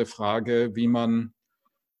abzuleitende Frage, wie man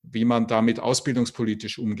damit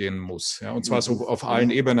ausbildungspolitisch umgehen muss. Ja? Und zwar so auf allen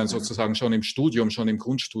Ebenen sozusagen, schon im Studium, schon im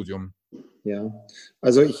Grundstudium. Ja,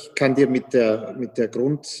 also ich kann dir mit der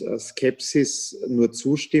Grundskepsis nur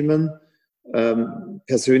zustimmen.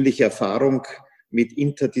 Persönliche Erfahrung mit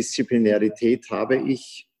Interdisziplinarität habe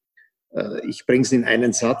ich. Ich bringe es in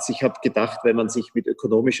einen Satz. Ich habe gedacht, wenn man sich mit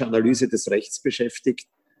ökonomischer Analyse des Rechts beschäftigt,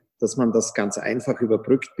 dass man das ganz einfach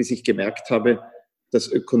überbrückt, bis ich gemerkt habe,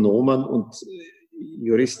 dass Ökonomen und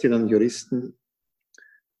Juristinnen und Juristen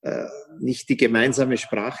nicht die gemeinsame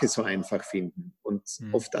Sprache so einfach finden und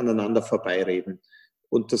oft aneinander vorbeireden.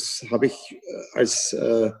 Und das habe ich als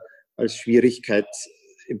Schwierigkeit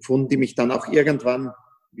empfunden, die mich dann auch irgendwann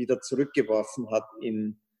wieder zurückgeworfen hat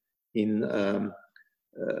in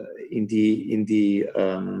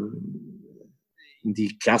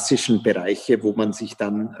die klassischen Bereiche, wo man sich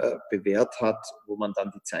dann bewährt hat, wo man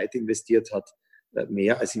dann die Zeit investiert hat,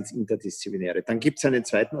 mehr als ins Interdisziplinäre. Dann gibt es einen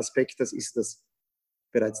zweiten Aspekt, das ist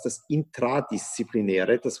bereits das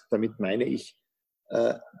Intradisziplinäre. Damit meine ich,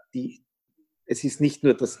 es ist nicht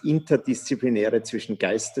nur das Interdisziplinäre zwischen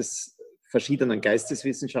verschiedenen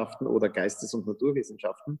Geisteswissenschaften oder Geistes- und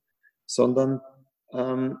Naturwissenschaften, sondern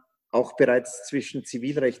auch bereits zwischen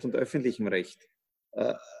Zivilrecht und öffentlichem Recht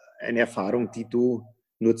eine Erfahrung, die du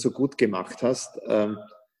nur zu gut gemacht hast,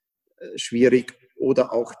 schwierig.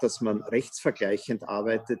 Oder auch, dass man rechtsvergleichend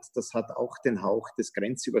arbeitet, das hat auch den Hauch des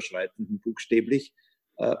Grenzüberschreitenden buchstäblich.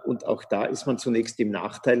 Und auch da ist man zunächst im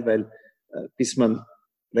Nachteil, weil bis man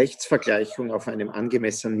Rechtsvergleichung auf einem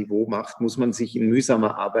angemessenen Niveau macht, muss man sich in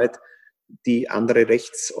mühsamer Arbeit die andere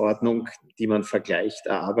Rechtsordnung, die man vergleicht,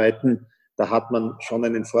 erarbeiten. Da hat man schon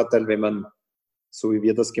einen Vorteil, wenn man, so wie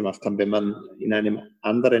wir das gemacht haben, wenn man in einem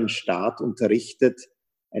anderen Staat unterrichtet,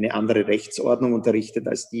 eine andere Rechtsordnung unterrichtet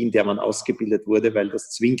als die, in der man ausgebildet wurde, weil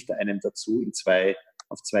das zwingt einem dazu,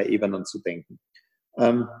 auf zwei Ebenen zu denken.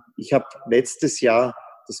 Ich habe letztes Jahr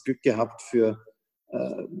das Glück gehabt, für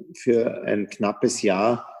ein knappes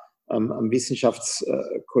Jahr am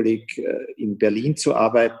Wissenschaftskolleg in Berlin zu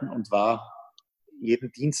arbeiten und war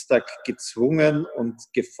jeden Dienstag gezwungen und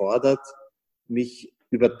gefordert, mich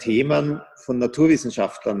über Themen von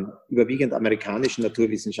Naturwissenschaftlern, überwiegend amerikanischen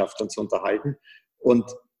Naturwissenschaftlern, zu unterhalten. Und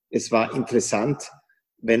es war interessant,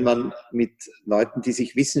 wenn man mit Leuten, die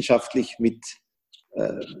sich wissenschaftlich mit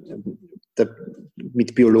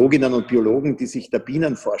Biologinnen und Biologen, die sich der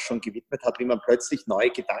Bienenforschung gewidmet hat, wie man plötzlich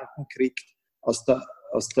neue Gedanken kriegt aus der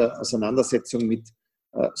Auseinandersetzung mit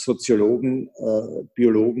Soziologen,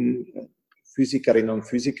 Biologen, Physikerinnen und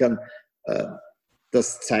Physikern.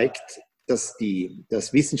 Das zeigt, dass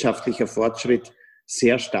wissenschaftlicher Fortschritt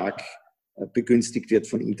sehr stark begünstigt wird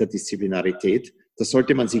von Interdisziplinarität. Das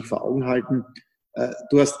sollte man sich vor Augen halten.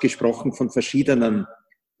 Du hast gesprochen von verschiedenen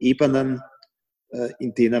Ebenen,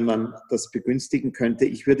 in denen man das begünstigen könnte.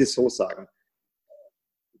 Ich würde so sagen,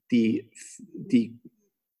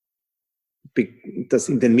 das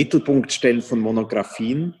in den Mittelpunkt stellen von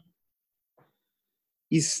Monographien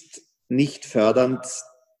ist nicht fördernd,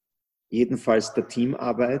 jedenfalls der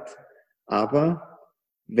Teamarbeit. Aber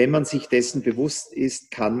wenn man sich dessen bewusst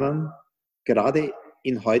ist, kann man gerade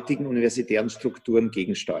in heutigen universitären Strukturen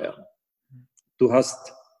gegensteuern. Du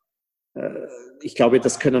hast, ich glaube,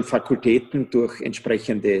 das können Fakultäten durch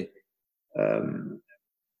entsprechende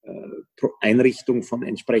Einrichtung von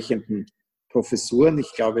entsprechenden Professuren.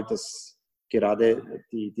 Ich glaube, dass gerade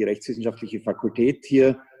die rechtswissenschaftliche Fakultät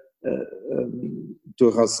hier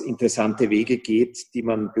durchaus interessante Wege geht, die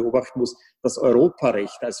man beobachten muss. Das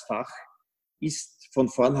Europarecht als Fach ist von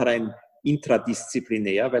vornherein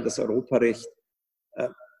intradisziplinär, weil das Europarecht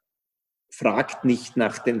fragt nicht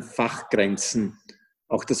nach den Fachgrenzen.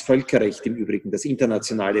 Auch das Völkerrecht im Übrigen, das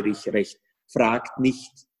internationale Recht, fragt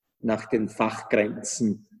nicht nach den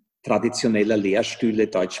Fachgrenzen traditioneller Lehrstühle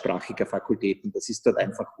deutschsprachiger Fakultäten. Das ist dort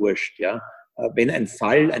einfach wurscht. Ja? Wenn ein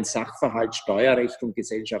Fall, ein Sachverhalt Steuerrecht und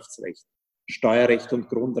Gesellschaftsrecht, Steuerrecht und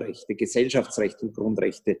Grundrechte, Gesellschaftsrecht und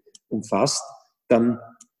Grundrechte umfasst, dann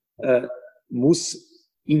muss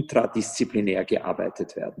intradisziplinär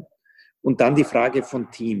gearbeitet werden. Und dann die Frage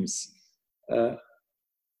von Teams.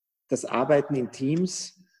 Das Arbeiten in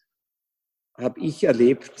Teams habe ich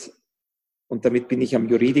erlebt, und damit bin ich am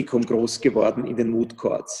Juridikum groß geworden, in den Moot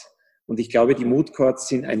Courts. Und ich glaube, die Moot Courts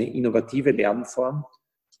sind eine innovative Lernform.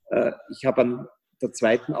 Ich habe an der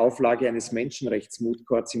zweiten Auflage eines Menschenrechts-Moot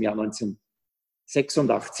Courts im Jahr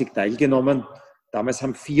 1986 teilgenommen. Damals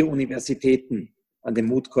haben 4 Universitäten an dem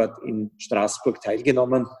Moot Court in Straßburg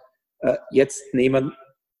teilgenommen. Jetzt nehmen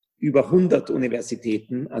über 100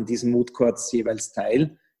 Universitäten an diesen Moot Courts jeweils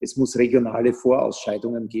teil. Es muss regionale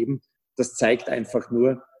Vorausscheidungen geben. Das zeigt einfach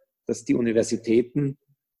nur, dass die Universitäten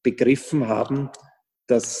begriffen haben,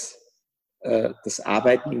 dass das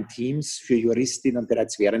Arbeiten in Teams für Juristinnen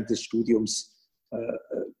bereits während des Studiums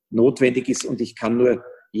notwendig ist. Und ich kann nur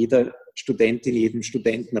jeder Studentin, jedem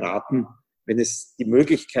Studenten raten, wenn es die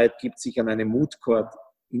Möglichkeit gibt, sich an einem Moot Court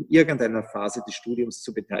in irgendeiner Phase des Studiums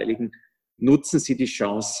zu beteiligen, nutzen Sie die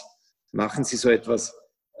Chance, machen Sie so etwas.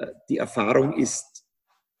 Die Erfahrung ist,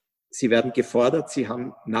 Sie werden gefordert, Sie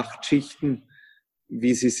haben Nachtschichten,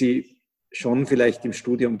 wie Sie sie schon vielleicht im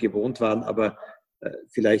Studium gewohnt waren, aber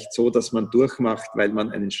vielleicht so, dass man durchmacht, weil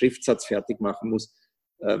man einen Schriftsatz fertig machen muss,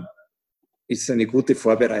 ist eine gute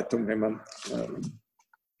Vorbereitung, wenn man,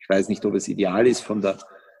 ich weiß nicht, ob es ideal ist von der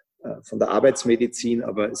Arbeitsmedizin,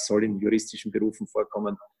 aber es soll in juristischen Berufen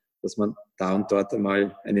vorkommen, dass man da und dort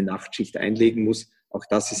einmal eine Nachtschicht einlegen muss. Auch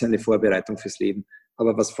das ist eine Vorbereitung fürs Leben.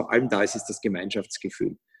 Aber was vor allem da ist, ist das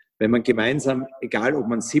Gemeinschaftsgefühl. Wenn man gemeinsam, egal ob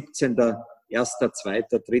man 17., 1., 2.,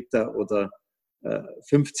 3. oder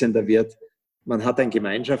 15. wird, man hat ein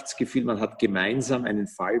Gemeinschaftsgefühl, man hat gemeinsam einen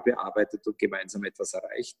Fall bearbeitet und gemeinsam etwas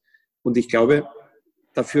erreicht. Und ich glaube,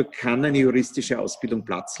 dafür kann eine juristische Ausbildung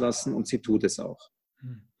Platz lassen und sie tut es auch.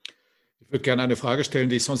 Ich würde gerne eine Frage stellen,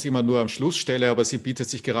 die ich sonst immer nur am Schluss stelle, aber sie bietet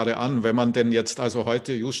sich gerade an. Wenn man denn jetzt also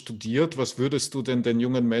heute just studiert, was würdest du denn den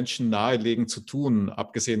jungen Menschen nahelegen zu tun,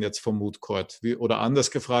 abgesehen jetzt vom Moot Court? Oder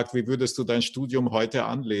anders gefragt, wie würdest du dein Studium heute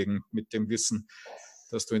anlegen mit dem Wissen,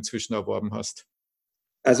 das du inzwischen erworben hast?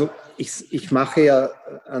 Also ich mache ja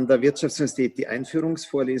an der Wirtschaftsuniversität die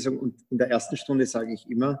Einführungsvorlesung und in der ersten Stunde sage ich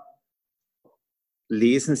immer,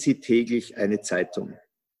 lesen Sie täglich eine Zeitung.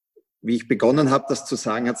 Wie ich begonnen habe, das zu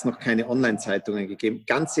sagen, hat es noch keine Online-Zeitungen gegeben.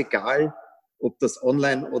 Ganz egal, ob das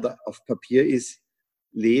online oder auf Papier ist,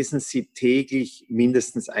 lesen Sie täglich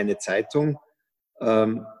mindestens eine Zeitung.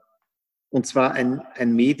 Und zwar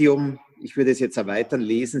ein Medium, ich würde es jetzt erweitern,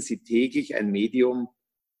 lesen Sie täglich ein Medium,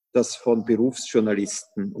 das von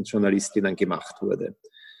Berufsjournalisten und Journalistinnen gemacht wurde.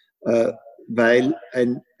 Weil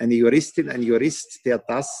eine Juristin, ein Jurist, der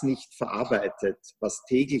das nicht verarbeitet, was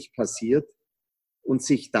täglich passiert und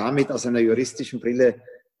sich damit aus einer juristischen Brille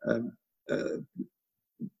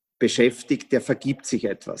beschäftigt, der vergibt sich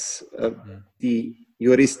etwas. Die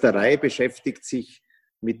Juristerei beschäftigt sich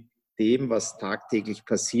mit dem, was tagtäglich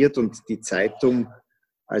passiert und die Zeitung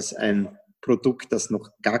als ein Produkt, das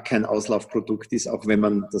noch gar kein Auslaufprodukt ist, auch wenn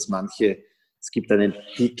man das es gibt einen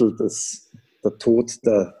Titel, der Tod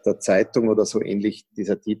der Zeitung oder so ähnlich,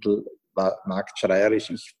 dieser Titel war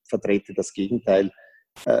marktschreierisch, ich vertrete das Gegenteil.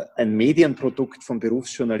 Ein Medienprodukt von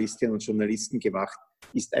Berufsjournalistinnen und Journalisten gemacht,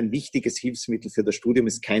 ist ein wichtiges Hilfsmittel für das Studium,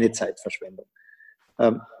 ist keine Zeitverschwendung.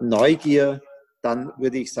 Neugier, dann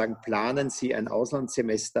würde ich sagen, planen Sie ein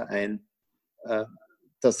Auslandssemester ein.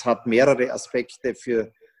 Das hat mehrere Aspekte.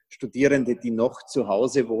 Für Studierende, die noch zu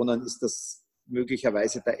Hause wohnen, ist das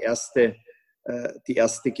möglicherweise die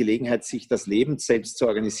erste Gelegenheit, sich das Leben selbst zu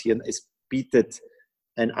organisieren. Es bietet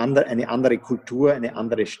eine andere Kultur, eine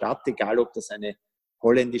andere Stadt, egal ob das eine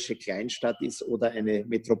holländische Kleinstadt ist oder eine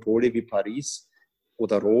Metropole wie Paris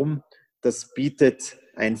oder Rom. Das bietet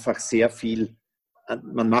einfach sehr viel.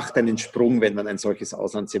 Man macht einen Sprung, wenn man ein solches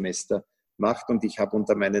Auslandssemester macht. Und ich habe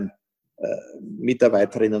unter meinen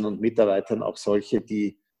Mitarbeiterinnen und Mitarbeitern auch solche,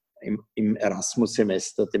 die im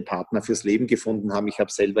Erasmus-Semester den Partner fürs Leben gefunden haben. Ich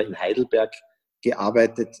habe selber in Heidelberg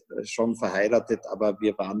gearbeitet, schon verheiratet, aber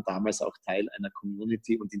wir waren damals auch Teil einer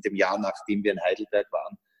Community und in dem Jahr, nachdem wir in Heidelberg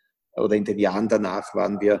waren, oder in den Jahren danach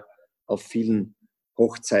waren wir auf vielen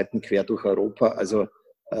Hochzeiten quer durch Europa. Also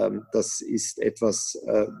das ist etwas,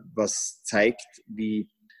 was zeigt,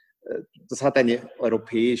 das hat eine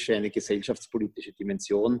europäische, eine gesellschaftspolitische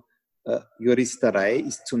Dimension. Juristerei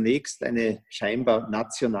ist zunächst eine scheinbar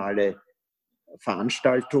nationale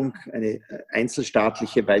Veranstaltung, eine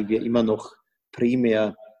einzelstaatliche, weil wir immer noch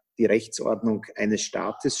primär die Rechtsordnung eines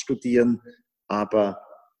Staates studieren, aber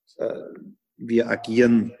wir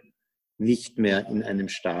agieren nicht mehr in einem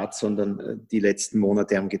Staat, sondern die letzten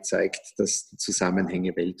Monate haben gezeigt, dass die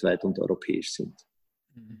Zusammenhänge weltweit und europäisch sind.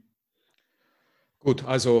 Gut,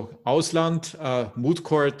 also Ausland, Moot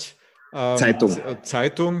Court,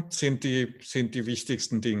 Zeitung sind die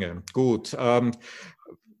wichtigsten Dinge. Gut,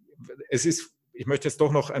 ich möchte jetzt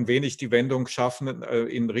doch noch ein wenig die Wendung schaffen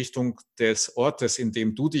in Richtung des Ortes, in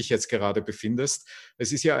dem du dich jetzt gerade befindest.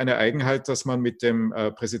 Es ist ja eine Eigenheit, dass man mit dem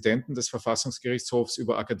Präsidenten des Verfassungsgerichtshofs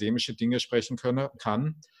über akademische Dinge sprechen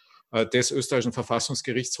kann. Des österreichischen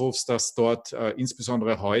Verfassungsgerichtshofs, das dort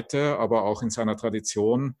insbesondere heute, aber auch in seiner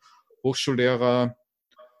Tradition Hochschullehrer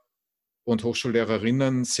und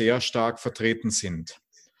Hochschullehrerinnen sehr stark vertreten sind.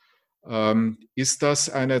 Ist das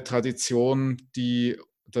eine Tradition, die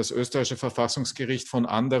das österreichische Verfassungsgericht von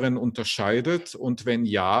anderen unterscheidet? Und wenn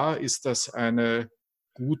ja, ist das eine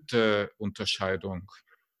gute Unterscheidung?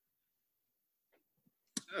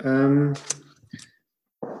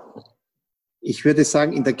 Ich würde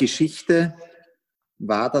sagen, in der Geschichte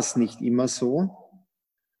war das nicht immer so.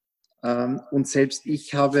 Und selbst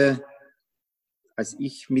ich habe, als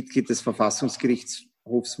ich Mitglied des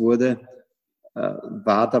Verfassungsgerichtshofs wurde,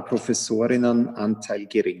 war der Professorinnenanteil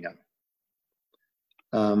geringer.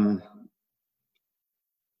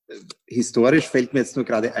 Historisch fällt mir jetzt nur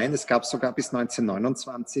gerade ein, es gab sogar bis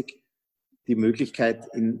 1929 die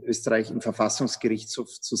Möglichkeit, in Österreich im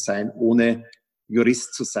Verfassungsgerichtshof zu sein, ohne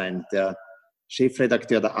Jurist zu sein. Der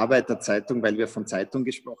Chefredakteur der Arbeiterzeitung, weil wir von Zeitung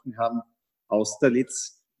gesprochen haben,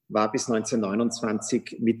 Austerlitz, war bis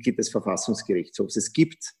 1929 Mitglied des Verfassungsgerichtshofs. Es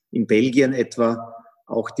gibt in Belgien etwa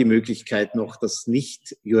auch die Möglichkeit noch, dass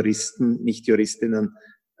Nicht-Juristen, Nicht-Juristinnen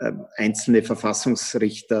einzelne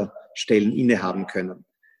Verfassungsrichterstellen innehaben können.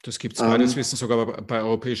 Das gibt es meines Wissens sogar bei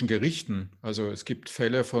europäischen Gerichten. Also es gibt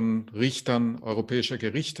Fälle von Richtern europäischer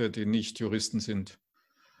Gerichte, die nicht Juristen sind.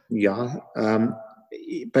 Ja,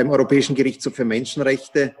 beim Europäischen Gerichtshof für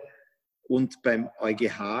Menschenrechte und beim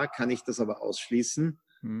EuGH kann ich das aber ausschließen.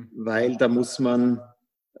 weil da muss man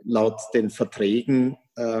laut den Verträgen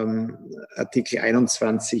Artikel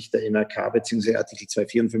 21 der MRK bzw. Artikel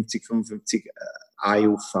 254, 55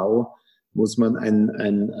 AEUV muss man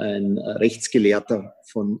ein Rechtsgelehrter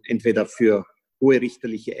entweder für hohe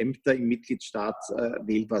richterliche Ämter im Mitgliedstaat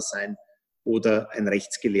wählbar sein oder ein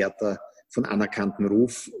Rechtsgelehrter von anerkanntem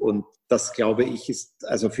Ruf. Und das, glaube ich, ist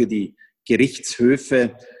also für die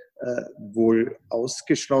Gerichtshöfe wohl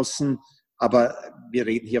ausgeschlossen. Aber wir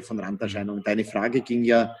reden hier von Randerscheinungen. Deine Frage ging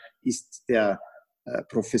ja, ist der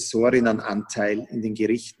Professorinnenanteil in den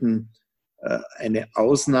Gerichten eine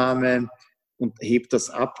Ausnahme und hebt das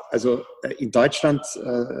ab? Also in Deutschland,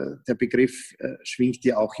 der Begriff schwingt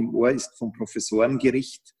ja auch im Ohr, ist vom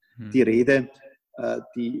Professorengericht die Rede.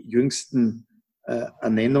 Die jüngsten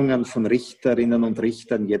Ernennungen von Richterinnen und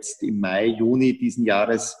Richtern jetzt im Mai, Juni diesen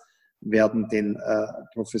Jahres werden den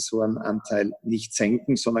Professorenanteil nicht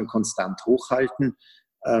senken, sondern konstant hochhalten.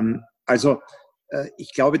 Also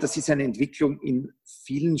ich glaube, das ist eine Entwicklung in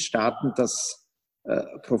vielen Staaten, dass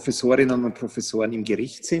Professorinnen und Professoren im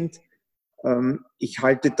Gericht sind. Ich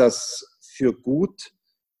halte das für gut.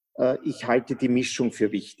 Ich halte die Mischung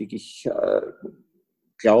für wichtig. Ich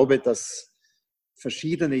glaube, dass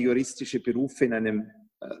verschiedene juristische Berufe in einem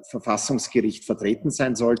Verfassungsgericht vertreten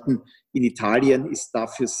sein sollten. In Italien ist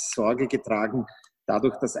dafür Sorge getragen,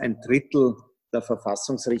 dadurch, dass 1/3 der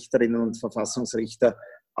Verfassungsrichterinnen und Verfassungsrichter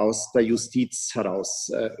aus der Justiz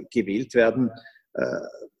heraus gewählt werden.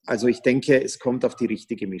 Also ich denke, es kommt auf die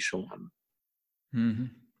richtige Mischung an.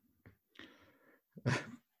 Mhm.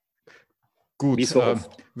 Gut, wie so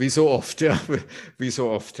oft. Wie so oft, ja. Wie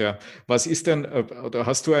so oft, ja. Was ist denn, oder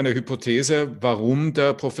hast du eine Hypothese, warum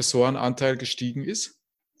der Professorenanteil gestiegen ist?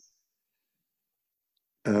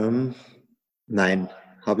 Nein,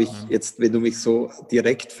 habe ich jetzt, wenn du mich so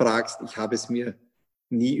direkt fragst, ich habe es mir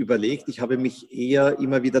nie überlegt. Ich habe mich eher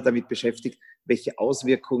immer wieder damit beschäftigt, welche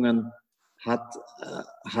Auswirkungen hat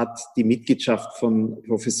die Mitgliedschaft von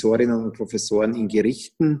Professorinnen und Professoren in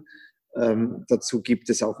Gerichten. Dazu gibt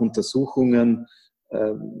es auch Untersuchungen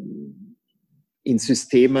in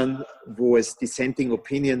Systemen, wo es Dissenting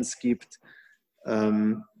Opinions gibt.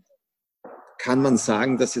 Kann man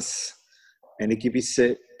sagen, dass es eine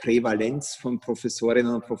gewisse Prävalenz von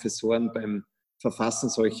Professorinnen und Professoren beim Verfassen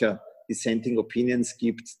solcher Dissenting Opinions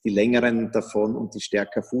gibt. Die längeren davon und die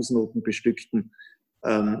stärker Fußnoten bestückten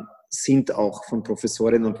sind auch von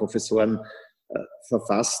Professorinnen und Professoren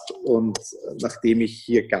verfasst. Und nachdem ich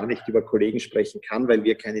hier gar nicht über Kollegen sprechen kann, weil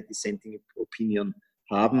wir keine Dissenting Opinion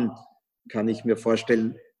haben, kann ich mir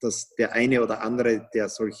vorstellen, dass der eine oder andere, der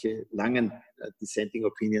solche langen Dissenting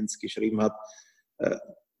Opinions geschrieben hat,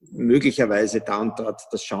 möglicherweise da und dort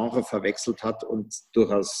das Genre verwechselt hat und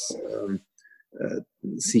durchaus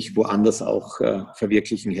sich woanders auch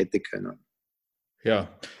verwirklichen hätte können.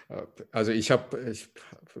 Ja, also ich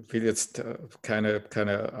will jetzt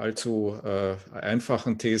keine allzu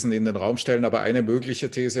einfachen Thesen in den Raum stellen, aber eine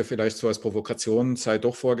mögliche These, vielleicht so als Provokation, sei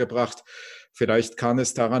doch vorgebracht. Vielleicht kann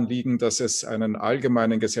es daran liegen, dass es einen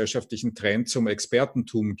allgemeinen gesellschaftlichen Trend zum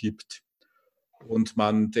Expertentum gibt und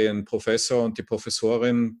man den Professor und die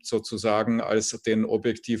Professorin sozusagen als den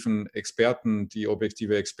objektiven Experten, die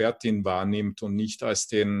objektive Expertin wahrnimmt und nicht als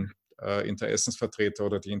den Interessensvertreter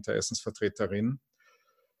oder die Interessensvertreterin.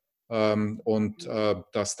 Und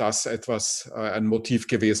dass das ein Motiv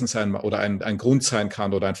gewesen sein oder ein Grund sein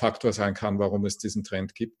kann oder ein Faktor sein kann, warum es diesen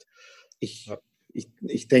Trend gibt. Ich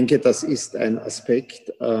denke, das ist ein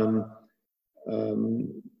Aspekt.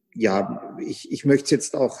 Ja, ich möchte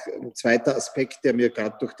jetzt auch, ein zweiter Aspekt, der mir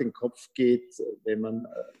gerade durch den Kopf geht, wenn man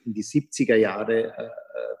in die 70er Jahre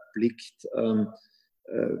blickt.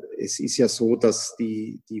 Es ist ja so, dass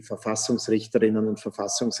die Verfassungsrichterinnen und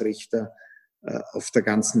Verfassungsrichter auf der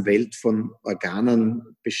ganzen Welt von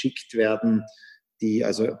Organen beschickt werden, die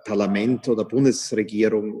also Parlament oder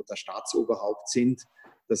Bundesregierung oder Staatsoberhaupt sind.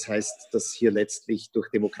 Das heißt, dass hier letztlich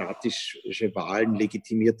durch demokratische Wahlen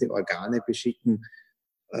legitimierte Organe beschicken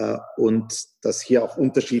und dass hier auch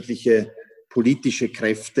unterschiedliche politische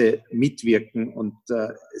Kräfte mitwirken. Und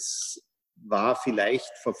es war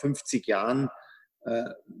vielleicht vor 50 Jahren,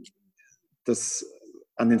 dass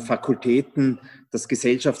an den Fakultäten das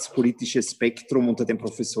gesellschaftspolitische Spektrum unter den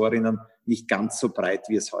Professorinnen nicht ganz so breit,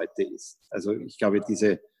 wie es heute ist. Also ich glaube,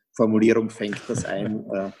 diese Formulierung fängt das ein,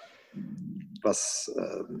 was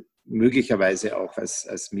möglicherweise auch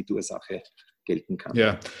als Mitursache gelten kann.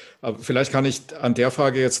 Ja, aber vielleicht kann ich an der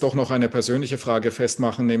Frage jetzt doch noch eine persönliche Frage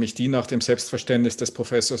festmachen, nämlich die nach dem Selbstverständnis des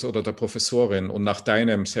Professors oder der Professorin und nach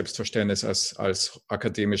deinem Selbstverständnis als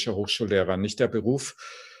akademischer Hochschullehrer. Nicht der Beruf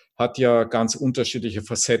hat ja ganz unterschiedliche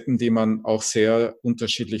Facetten, die man auch sehr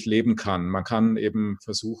unterschiedlich leben kann. Man kann eben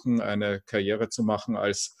versuchen, eine Karriere zu machen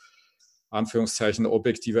als Anführungszeichen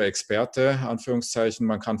objektiver Experte, Anführungszeichen.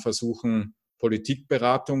 Man kann versuchen,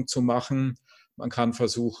 Politikberatung zu machen. Man kann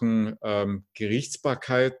versuchen,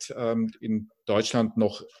 Gerichtsbarkeit in Deutschland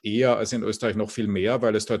noch eher als in Österreich noch viel mehr,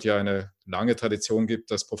 weil es dort ja eine lange Tradition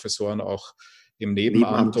gibt, dass Professoren auch im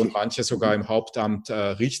Nebenamt und manche sogar im Hauptamt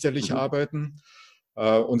richterlich arbeiten.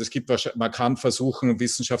 Und es gibt, man kann versuchen,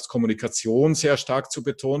 Wissenschaftskommunikation sehr stark zu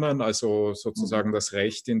betonen, also sozusagen das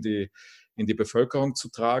Recht in die Bevölkerung zu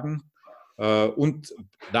tragen. Und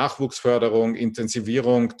Nachwuchsförderung,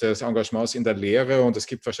 Intensivierung des Engagements in der Lehre. Und es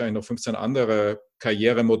gibt wahrscheinlich noch 15 andere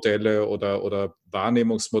Karrieremodelle oder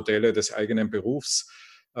Wahrnehmungsmodelle des eigenen Berufs,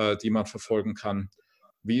 die man verfolgen kann.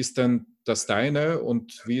 Wie ist denn das deine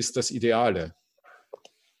und wie ist das Ideale?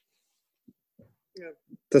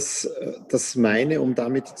 Das meine, um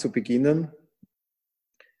damit zu beginnen,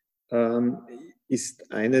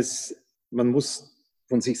 ist eines, man muss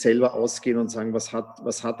von sich selber ausgehen und sagen, was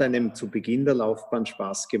hat einem zu Beginn der Laufbahn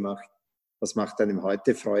Spaß gemacht? Was macht einem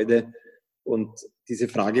heute Freude? Und diese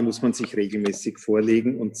Frage muss man sich regelmäßig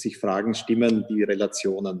vorlegen und sich fragen, stimmen die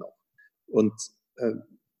Relationen noch? Und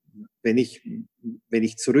wenn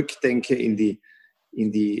ich zurückdenke in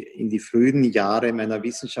die frühen Jahre meiner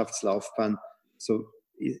Wissenschaftslaufbahn, so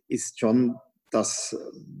ist schon das,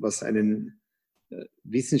 was einen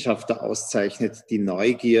Wissenschaftler auszeichnet, die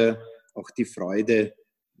Neugier, auch die Freude,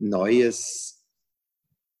 Neues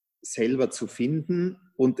selber zu finden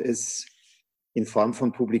und es in Form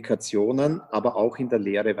von Publikationen, aber auch in der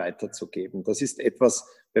Lehre weiterzugeben. Das ist etwas,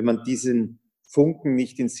 wenn man diesen Funken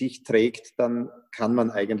nicht in sich trägt, dann kann man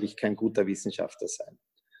eigentlich kein guter Wissenschaftler sein.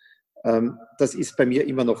 Das ist bei mir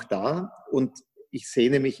immer noch da und ich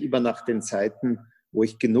sehne mich immer nach den Zeiten, wo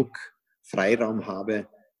ich genug Freiraum habe,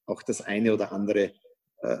 auch das eine oder andere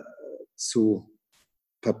zu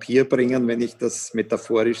Papier bringen, wenn ich das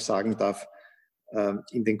metaphorisch sagen darf,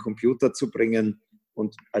 in den Computer zu bringen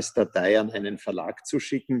und als Datei an einen Verlag zu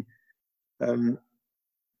schicken.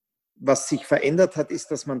 Was sich verändert hat,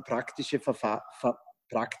 ist, dass man praktische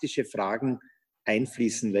Fragen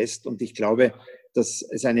einfließen lässt. Und ich glaube, dass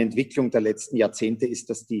es eine Entwicklung der letzten Jahrzehnte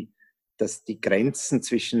ist, dass die Grenzen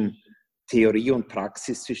zwischen Theorie und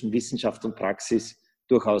Praxis, zwischen Wissenschaft und Praxis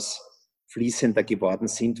durchaus fließender geworden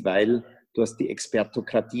sind, weil du hast die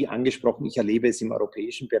Expertokratie angesprochen. Ich erlebe es im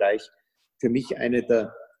europäischen Bereich. Für mich eine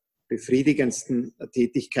der befriedigendsten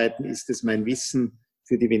Tätigkeiten ist es, mein Wissen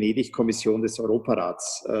für die Venedig-Kommission des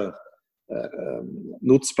Europarats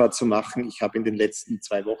nutzbar zu machen. Ich habe in den letzten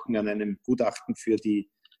 2 Wochen an einem Gutachten für die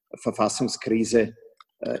Verfassungskrise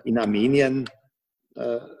in Armenien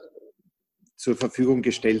zur Verfügung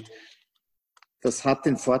gestellt. Das hat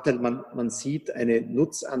den Vorteil, man sieht eine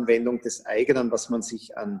Nutzanwendung des eigenen, was man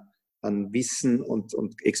sich an Wissen und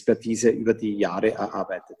Expertise über die Jahre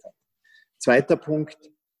erarbeitet hat. Zweiter Punkt,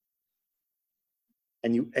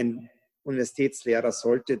 ein Universitätslehrer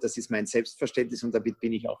sollte, das ist mein Selbstverständnis und damit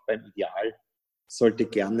bin ich auch beim Ideal, sollte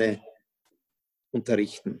gerne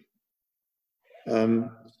unterrichten.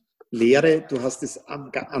 Lehre, du hast es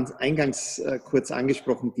eingangs kurz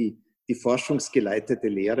angesprochen, die forschungsgeleitete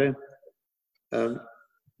Lehre.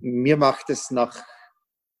 Mir macht es nach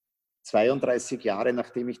 32 Jahren,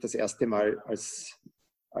 nachdem ich das erste Mal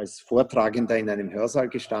als Vortragender in einem Hörsaal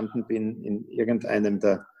gestanden bin, in irgendeinem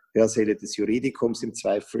der Hörsäle des Juridikums, im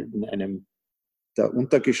Zweifel in einem der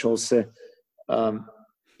Untergeschosse,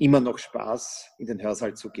 immer noch Spaß, in den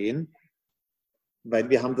Hörsaal zu gehen, weil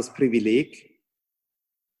wir haben das Privileg,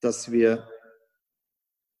 dass wir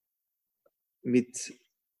mit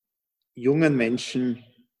jungen Menschen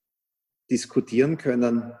diskutieren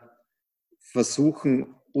können,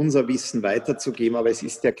 versuchen, unser Wissen weiterzugeben, aber es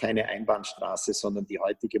ist ja keine Einbahnstraße, sondern die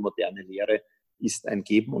heutige moderne Lehre ist ein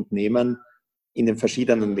Geben und Nehmen in den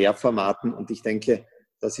verschiedenen Lehrformaten und ich denke,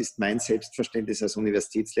 das ist mein Selbstverständnis als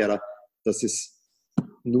Universitätslehrer, dass es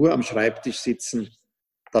nur am Schreibtisch sitzen,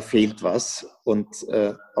 da fehlt was und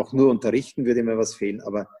auch nur unterrichten würde mir was fehlen,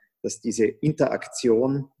 aber dass diese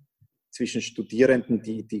Interaktion zwischen Studierenden,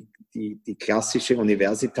 die klassische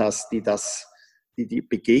Universitas, die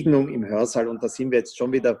Begegnung im Hörsaal, und da sind wir jetzt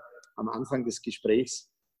schon wieder am Anfang des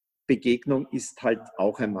Gesprächs, Begegnung ist halt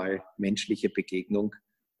auch einmal menschliche Begegnung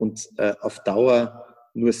und auf Dauer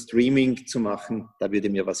nur Streaming zu machen, da würde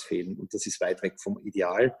mir was fehlen und das ist weit weg vom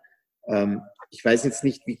Ideal. Ich weiß jetzt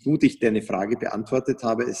nicht, wie gut ich deine Frage beantwortet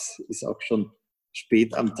habe, es ist auch schon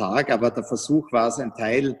spät am Tag, aber der Versuch war es, ein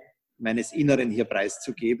Teil meines Inneren hier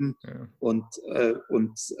preiszugeben und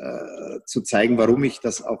zu zeigen, warum ich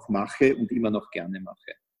das auch mache und immer noch gerne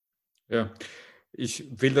mache. Ja,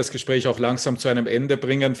 Ich will das Gespräch auch langsam zu einem Ende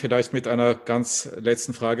bringen, vielleicht mit einer ganz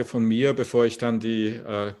letzten Frage von mir, bevor ich dann die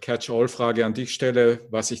Catch-all-Frage an dich stelle,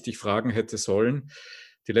 was ich dich fragen hätte sollen.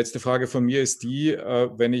 Die letzte Frage von mir ist die,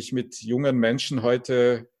 wenn ich mit jungen Menschen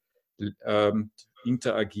heute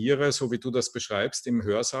interagiere, so wie du das beschreibst im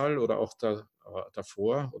Hörsaal oder auch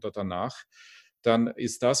davor oder danach, dann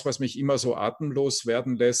ist das, was mich immer so atemlos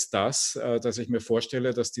werden lässt, dass ich mir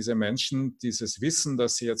vorstelle, dass diese Menschen dieses Wissen,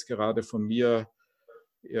 das sie jetzt gerade von mir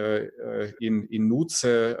in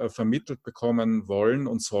Nutze vermittelt bekommen wollen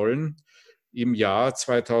und sollen, im Jahr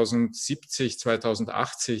 2070,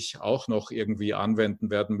 2080 auch noch irgendwie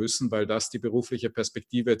anwenden werden müssen, weil das die berufliche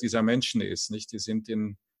Perspektive dieser Menschen ist. Nicht? Die sind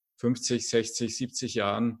in 50, 60, 70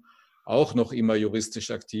 Jahren auch noch immer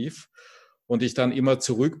juristisch aktiv. Und ich dann immer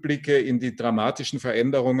zurückblicke in die dramatischen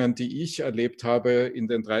Veränderungen, die ich erlebt habe in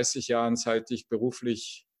den 30 Jahren, seit ich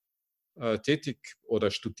beruflich tätig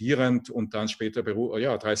oder studierend und dann später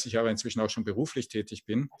 30 Jahre inzwischen auch schon beruflich tätig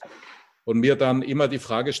bin und mir dann immer die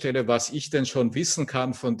Frage stelle, was ich denn schon wissen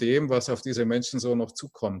kann von dem, was auf diese Menschen so noch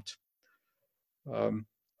zukommt.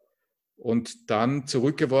 Und dann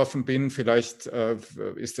zurückgeworfen bin, vielleicht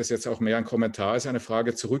ist das jetzt auch mehr ein Kommentar als eine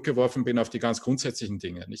Frage, zurückgeworfen bin auf die ganz grundsätzlichen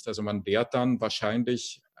Dinge. Nicht? Also man lehrt dann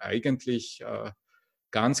wahrscheinlich eigentlich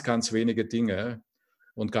ganz, ganz wenige Dinge.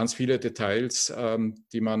 Und ganz viele Details,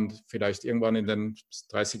 die man vielleicht irgendwann in den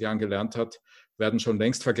 30 Jahren gelernt hat, werden schon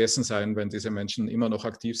längst vergessen sein, wenn diese Menschen immer noch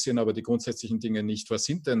aktiv sind, aber die grundsätzlichen Dinge nicht. Was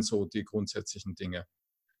sind denn so die grundsätzlichen Dinge?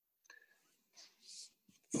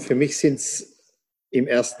 Für mich sind es im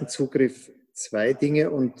ersten Zugriff zwei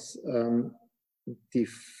Dinge und die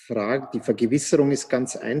Vergewisserung ist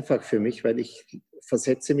ganz einfach für mich, weil ich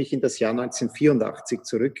versetze mich in das Jahr 1984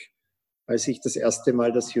 zurück, als ich das erste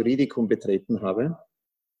Mal das Juridikum betreten habe.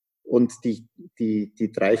 Und die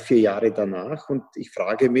 3-4 Jahre danach. Und ich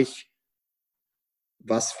frage mich,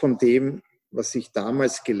 was von dem, was ich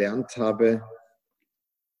damals gelernt habe,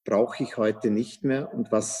 brauche ich heute nicht mehr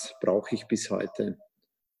und was brauche ich bis heute?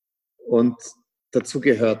 Und dazu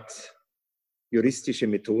gehört juristische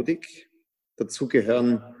Methodik, dazu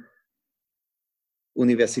gehören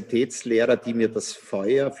Universitätslehrer, die mir das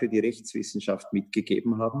Feuer für die Rechtswissenschaft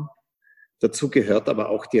mitgegeben haben. Dazu gehört aber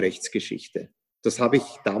auch die Rechtsgeschichte. Das habe ich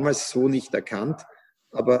damals so nicht erkannt,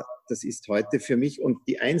 aber das ist heute für mich und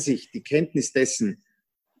die Einsicht, die Kenntnis dessen,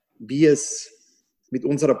 wie es mit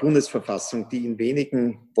unserer Bundesverfassung, die in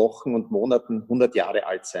wenigen Wochen und Monaten 100 Jahre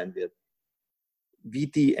alt sein wird, wie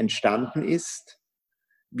die entstanden ist,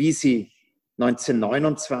 wie sie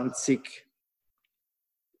 1929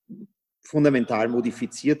 fundamental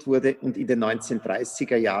modifiziert wurde und in den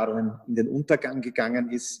 1930er Jahren in den Untergang gegangen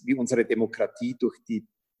ist, wie unsere Demokratie durch die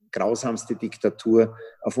grausamste Diktatur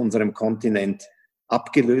auf unserem Kontinent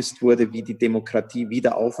abgelöst wurde, wie die Demokratie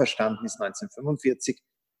wieder auferstanden ist 1945.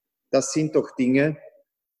 Das sind doch Dinge,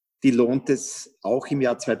 die lohnt es auch im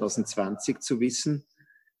Jahr 2020 zu wissen,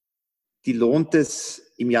 die lohnt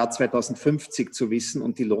es im Jahr 2050 zu wissen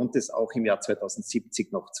und die lohnt es auch im Jahr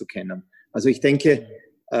 2070 noch zu kennen. Also ich denke,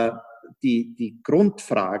 die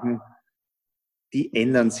Grundfragen, die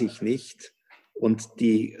ändern sich nicht. Und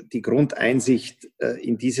die Grundeinsicht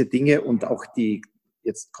in diese Dinge und auch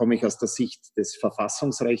jetzt komme ich aus der Sicht des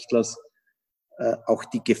Verfassungsrechtlers, auch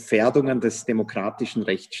die Gefährdungen des demokratischen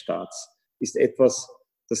Rechtsstaats ist etwas,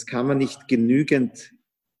 das kann man nicht genügend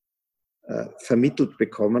vermittelt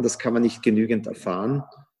bekommen, das kann man nicht genügend erfahren.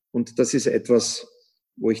 Und das ist etwas,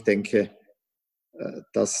 wo ich denke,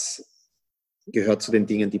 das gehört zu den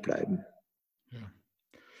Dingen, die bleiben. Ja.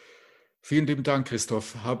 Vielen lieben Dank,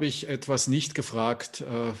 Christoph. Habe ich etwas nicht gefragt,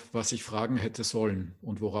 was ich fragen hätte sollen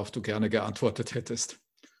und worauf du gerne geantwortet hättest?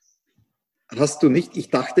 Hast du nicht?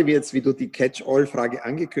 Ich dachte mir jetzt, wie du die Catch-all-Frage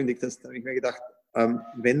angekündigt hast, habe ich mir gedacht,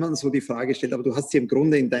 wenn man so die Frage stellt, aber du hast sie im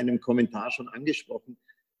Grunde in deinem Kommentar schon angesprochen,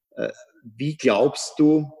 wie glaubst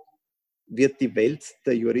du, wird die Welt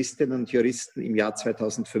der Juristinnen und Juristen im Jahr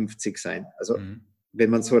 2050 sein? Also wenn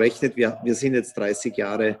man so rechnet, wir sind jetzt 30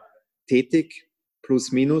 Jahre tätig,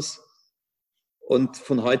 plus minus, und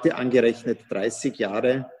von heute angerechnet 30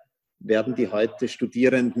 Jahre werden die heute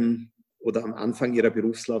Studierenden oder am Anfang ihrer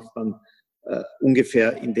Berufslaufbahn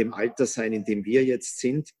ungefähr in dem Alter sein, in dem wir jetzt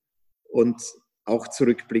sind und auch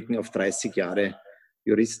zurückblicken auf 30 Jahre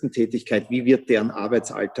Juristentätigkeit. Wie wird deren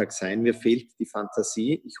Arbeitsalltag sein? Mir fehlt die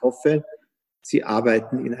Fantasie. Ich hoffe, sie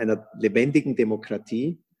arbeiten in einer lebendigen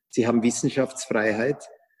Demokratie. Sie haben Wissenschaftsfreiheit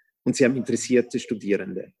und sie haben interessierte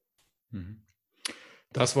Studierende.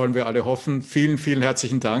 Das wollen wir alle hoffen. Vielen, vielen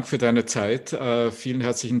herzlichen Dank für deine Zeit. Vielen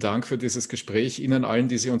herzlichen Dank für dieses Gespräch. Ihnen allen,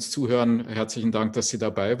 die Sie uns zuhören, herzlichen Dank, dass Sie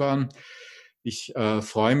dabei waren. Ich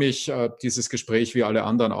freue mich, dieses Gespräch wie alle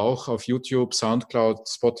anderen auch auf YouTube, Soundcloud,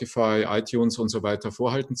 Spotify, iTunes und so weiter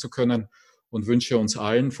vorhalten zu können und wünsche uns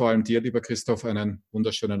allen, vor allem dir, lieber Christoph, einen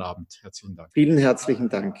wunderschönen Abend. Herzlichen Dank. Vielen herzlichen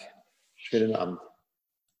Dank. Schönen Abend.